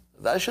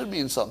 That should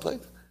mean something.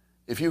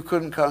 If you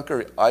couldn't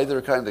conquer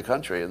either kind of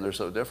country, and they're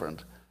so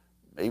different,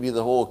 maybe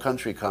the whole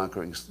country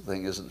conquering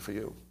thing isn't for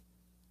you.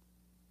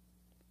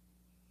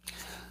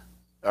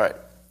 All right.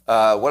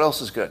 What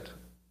else is good?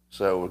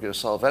 So we're going to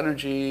solve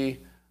energy.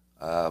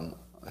 I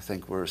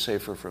think we're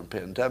safer from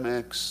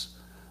pandemics.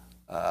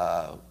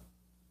 And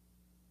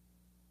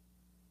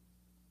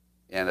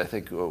I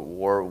think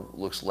war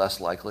looks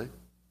less likely.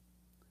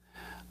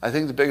 I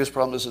think the biggest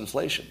problem is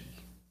inflation.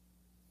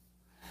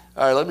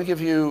 All right, let me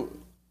give you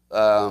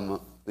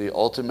the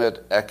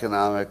ultimate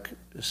economic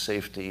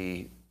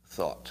safety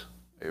thought.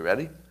 Are you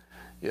ready?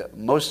 Yeah,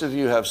 most of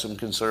you have some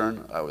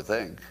concern, I would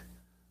think,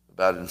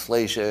 about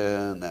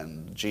inflation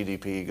and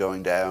GDP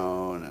going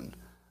down and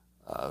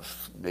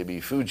maybe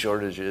food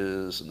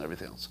shortages and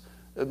everything else.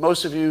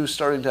 Most of you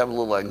starting to have a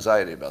little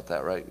anxiety about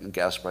that, right? And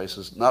gas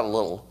prices, not a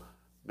little,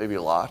 maybe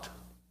a lot.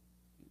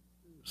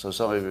 So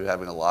some of you are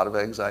having a lot of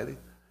anxiety.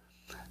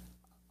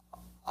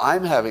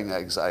 I'm having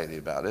anxiety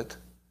about it,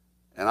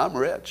 and I'm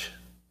rich,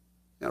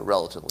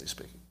 relatively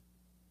speaking.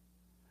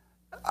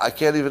 I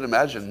can't even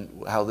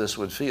imagine how this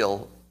would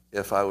feel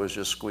if I was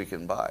just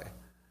squeaking by.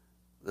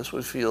 This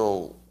would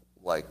feel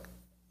like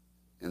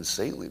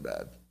insanely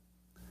bad.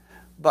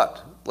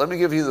 But let me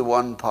give you the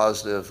one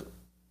positive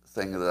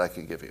thing that I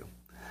can give you.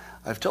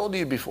 I've told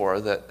you before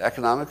that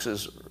economics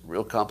is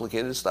real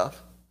complicated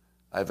stuff.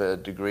 I have a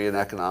degree in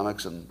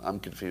economics and I'm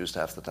confused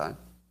half the time.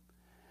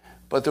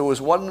 But there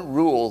was one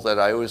rule that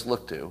I always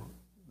look to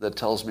that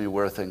tells me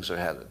where things are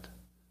headed.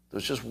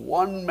 There's just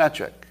one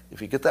metric.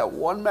 If you get that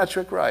one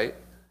metric right,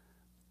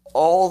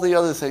 all the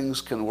other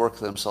things can work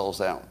themselves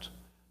out.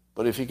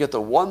 But if you get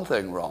the one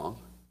thing wrong,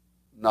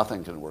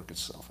 nothing can work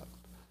itself out.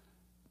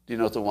 Do you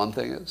know what the one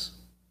thing is?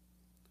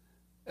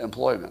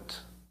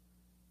 Employment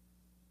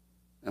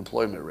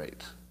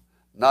rate.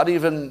 Not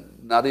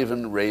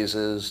even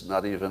raises,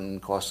 not even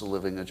cost of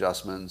living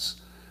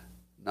adjustments,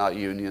 not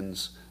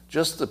unions,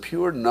 just the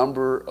pure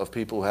number of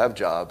people who have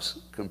jobs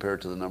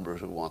compared to the numbers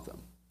who want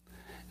them.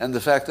 And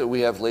the fact that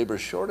we have labor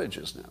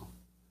shortages now.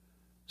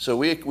 So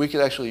we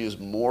could actually use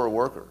more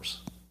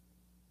workers.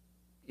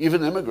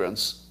 Even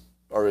immigrants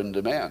are in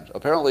demand.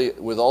 Apparently,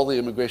 with all the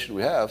immigration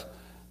we have,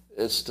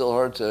 it's still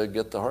hard to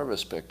get the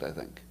harvest picked, I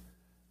think.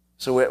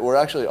 So we're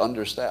actually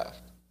understaffed.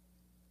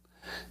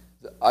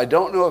 I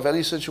don't know of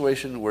any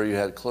situation where you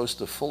had close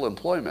to full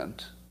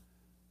employment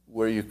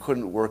where you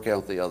couldn't work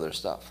out the other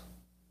stuff.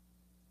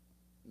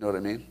 You know what I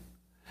mean?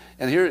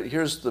 And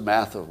here's the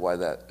math of why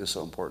that is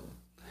so important.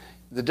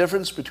 The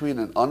difference between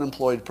an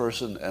unemployed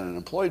person and an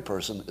employed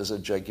person is a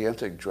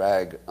gigantic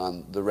drag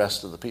on the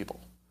rest of the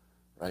people,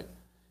 right?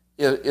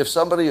 If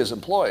somebody is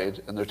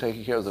employed and they're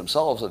taking care of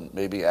themselves and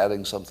maybe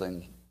adding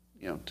something,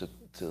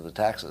 to the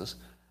taxes,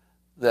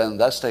 then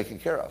that's taken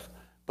care of.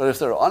 But if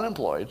they're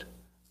unemployed,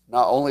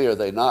 not only are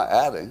they not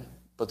adding,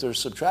 but they're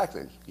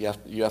subtracting.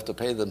 You have to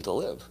pay them to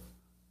live,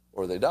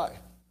 or they die.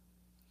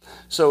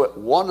 So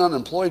one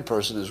unemployed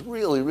person is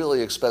really,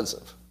 really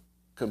expensive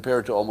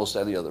compared to almost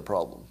any other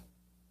problem.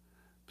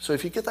 So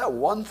if you get that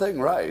one thing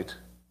right,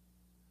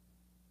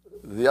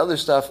 the other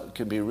stuff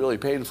can be really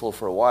painful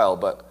for a while,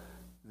 but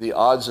the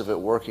odds of it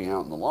working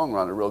out in the long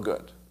run are real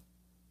good.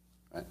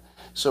 Right?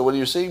 So when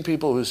you're seeing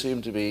people who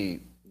seem to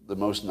be the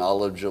most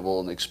knowledgeable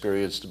and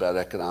experienced about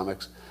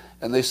economics,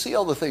 and they see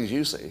all the things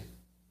you see,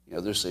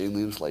 they're seeing the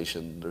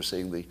inflation, they're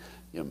seeing the,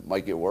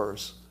 might get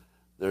worse.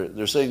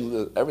 They're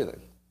seeing everything,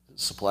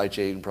 supply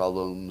chain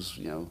problems,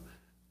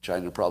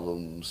 China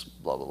problems,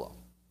 blah, blah, blah.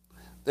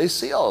 They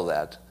see all of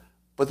that,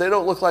 but they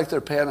don't look like they're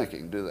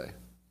panicking, do they?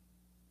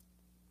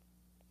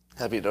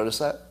 Have you noticed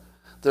that?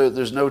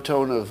 There's no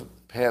tone of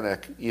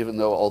panic, even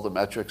though all the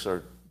metrics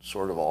are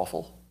sort of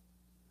awful.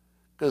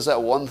 Because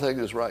that one thing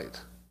is right,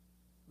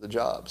 the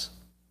jobs.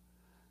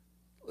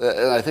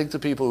 And I think the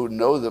people who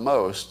know the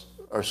most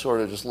are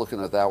sort of just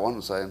looking at that one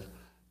and saying,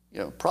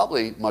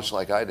 probably much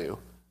like I do,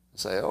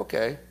 say,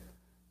 okay,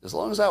 as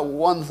long as that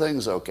one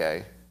thing's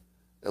okay,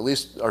 at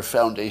least our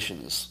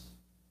foundation is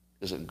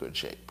in good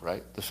shape,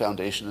 right? The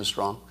foundation is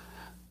strong.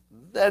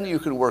 Then you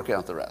can work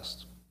out the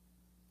rest.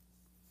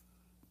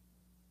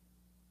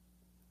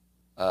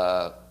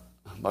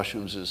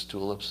 Mushrooms is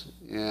tulips.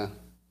 Yeah,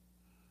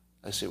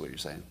 I see what you're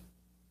saying.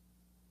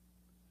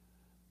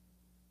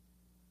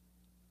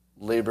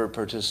 Labor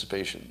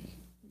participation.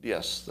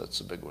 Yes, that's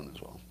a big one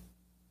as well.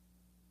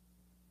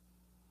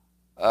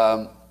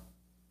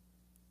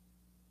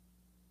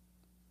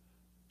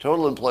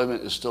 Total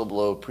employment is still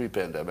below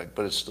pre-pandemic,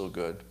 but it's still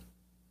good.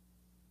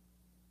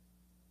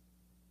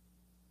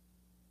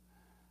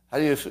 How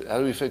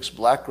do we fix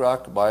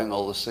BlackRock buying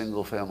all the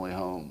single-family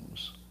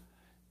homes?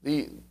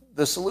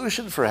 The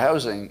solution for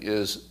housing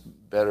is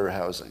better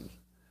housing,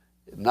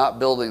 not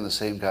building the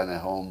same kind of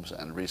homes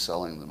and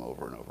reselling them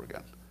over and over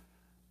again.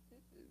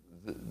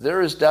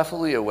 There is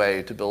definitely a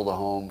way to build a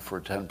home for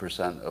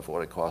 10% of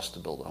what it costs to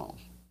build a home.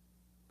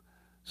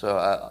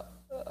 So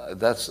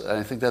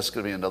I think that's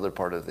going to be another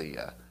part of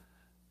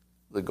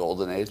the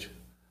golden age.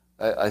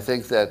 I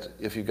think that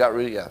if you got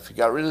rid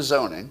of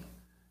zoning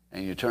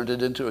and you turned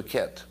it into a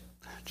kit,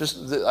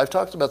 I've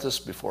talked about this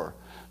before,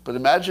 but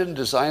imagine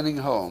designing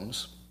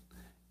homes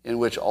in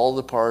which all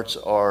the parts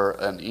are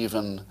an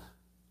even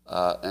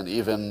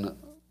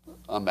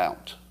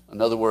amount.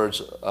 In other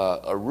words,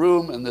 a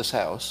room in this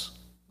house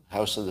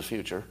of the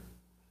future,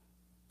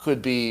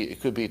 could be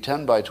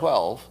 10 by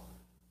 12,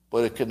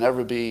 but it could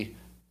never be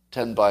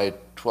 10 by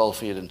 12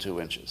 feet and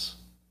 2 inches.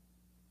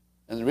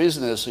 And the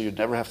reason is so you'd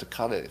never have to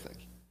cut anything.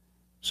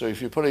 So if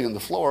you're putting in the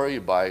floor,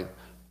 you buy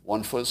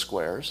 1 foot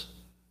squares,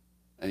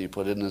 and you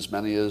put in as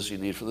many as you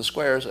need for the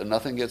squares, and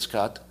nothing gets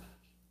cut.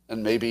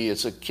 And maybe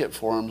it's a kit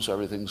form, so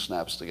everything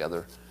snaps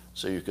together,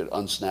 so you could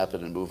unsnap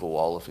it and move a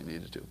wall if you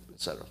needed to,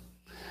 etc.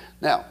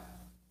 Now,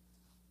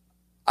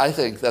 I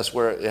think that's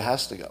where it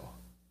has to go.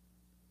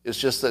 It's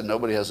just that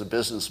nobody has a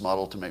business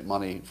model to make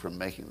money from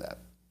making that.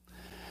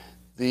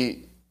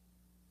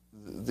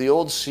 The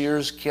old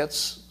Sears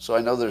kits, so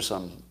I know there's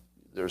some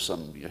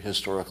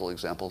historical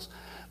examples,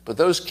 But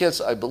those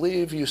kits, I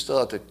believe you still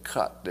had to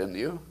cut, didn't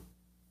you?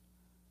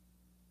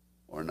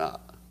 Or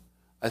not?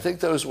 I think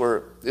those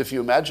were, if you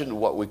imagine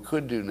what we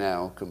could do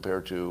now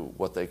compared to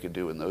what they could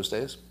do in those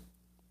days,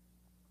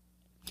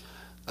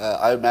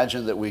 I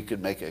imagine that we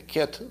could make a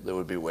kit that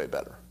would be way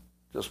better,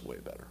 just way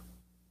better.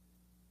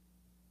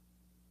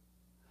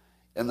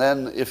 And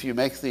then if you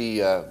make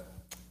the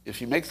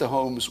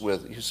homes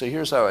with, you say,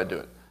 here's how I do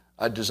it.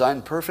 I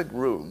design perfect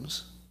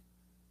rooms,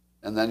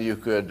 and then you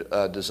could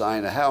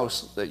design a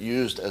house that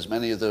used as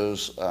many of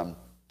those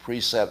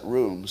preset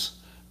rooms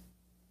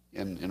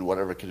in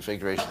whatever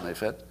configuration they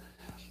fit.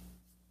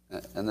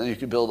 And then you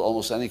could build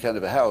almost any kind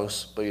of a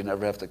house, but you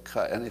never have to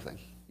cut anything.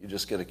 You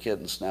just get a kit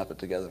and snap it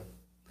together.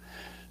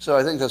 So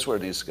I think that's where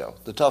it needs to go.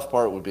 The tough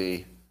part would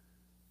be,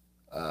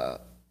 I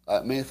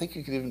think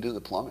you could even do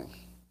the plumbing.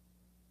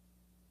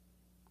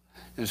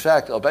 In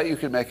fact, I'll bet you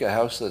could make a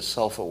house that's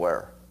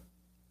self-aware.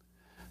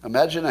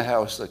 Imagine a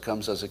house that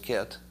comes as a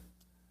kit,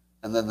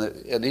 and then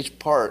and each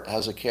part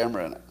has a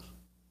camera in it.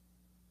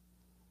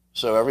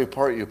 So every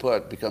part you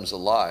put becomes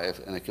alive,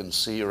 and it can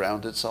see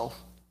around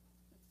itself,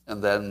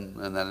 and then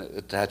it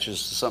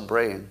attaches to some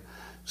brain.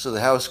 So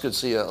the house could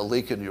see a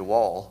leak in your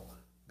wall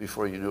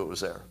before you knew it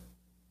was there.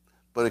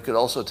 But it could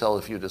also tell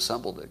if you'd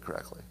assembled it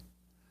correctly.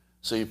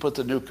 So you put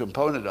the new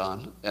component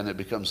on, and it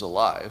becomes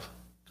alive,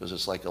 because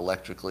it's like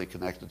electrically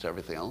connected to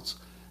everything else,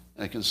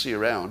 and it can see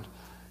around,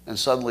 and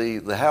suddenly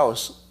the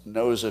house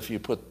knows if you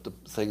put the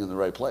thing in the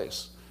right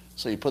place.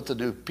 So you put the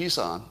new piece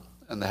on,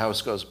 and the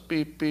house goes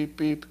beep, beep,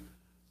 beep.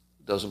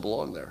 It doesn't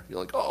belong there. You're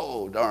like,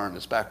 oh, darn,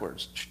 it's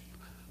backwards.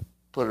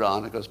 Put it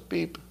on, it goes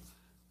beep,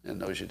 and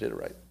knows you did it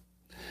right.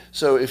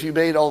 So if you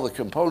made all the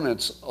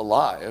components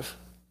alive,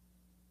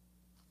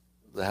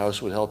 the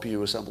house would help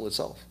you assemble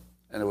itself.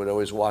 And it would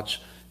always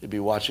watch, it'd be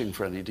watching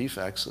for any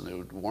defects, and it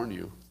would warn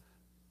you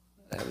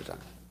ahead of time.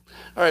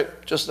 All right,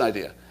 just an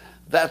idea.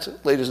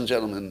 That, ladies and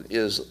gentlemen,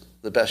 is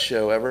the best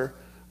show ever.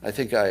 I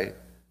think I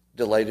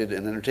delighted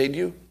and entertained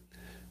you.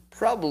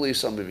 Probably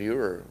some of you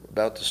are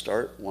about to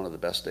start one of the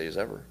best days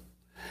ever.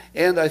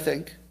 And I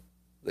think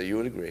that you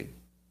would agree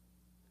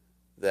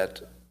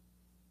that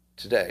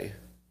today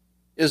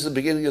is the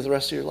beginning of the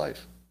rest of your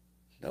life.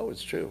 No,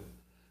 it's true.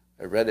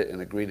 I read it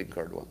in a greeting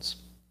card once,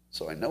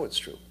 so I know it's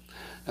true.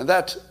 And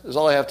that is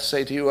all I have to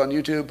say to you on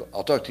YouTube.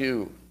 I'll talk to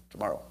you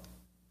tomorrow.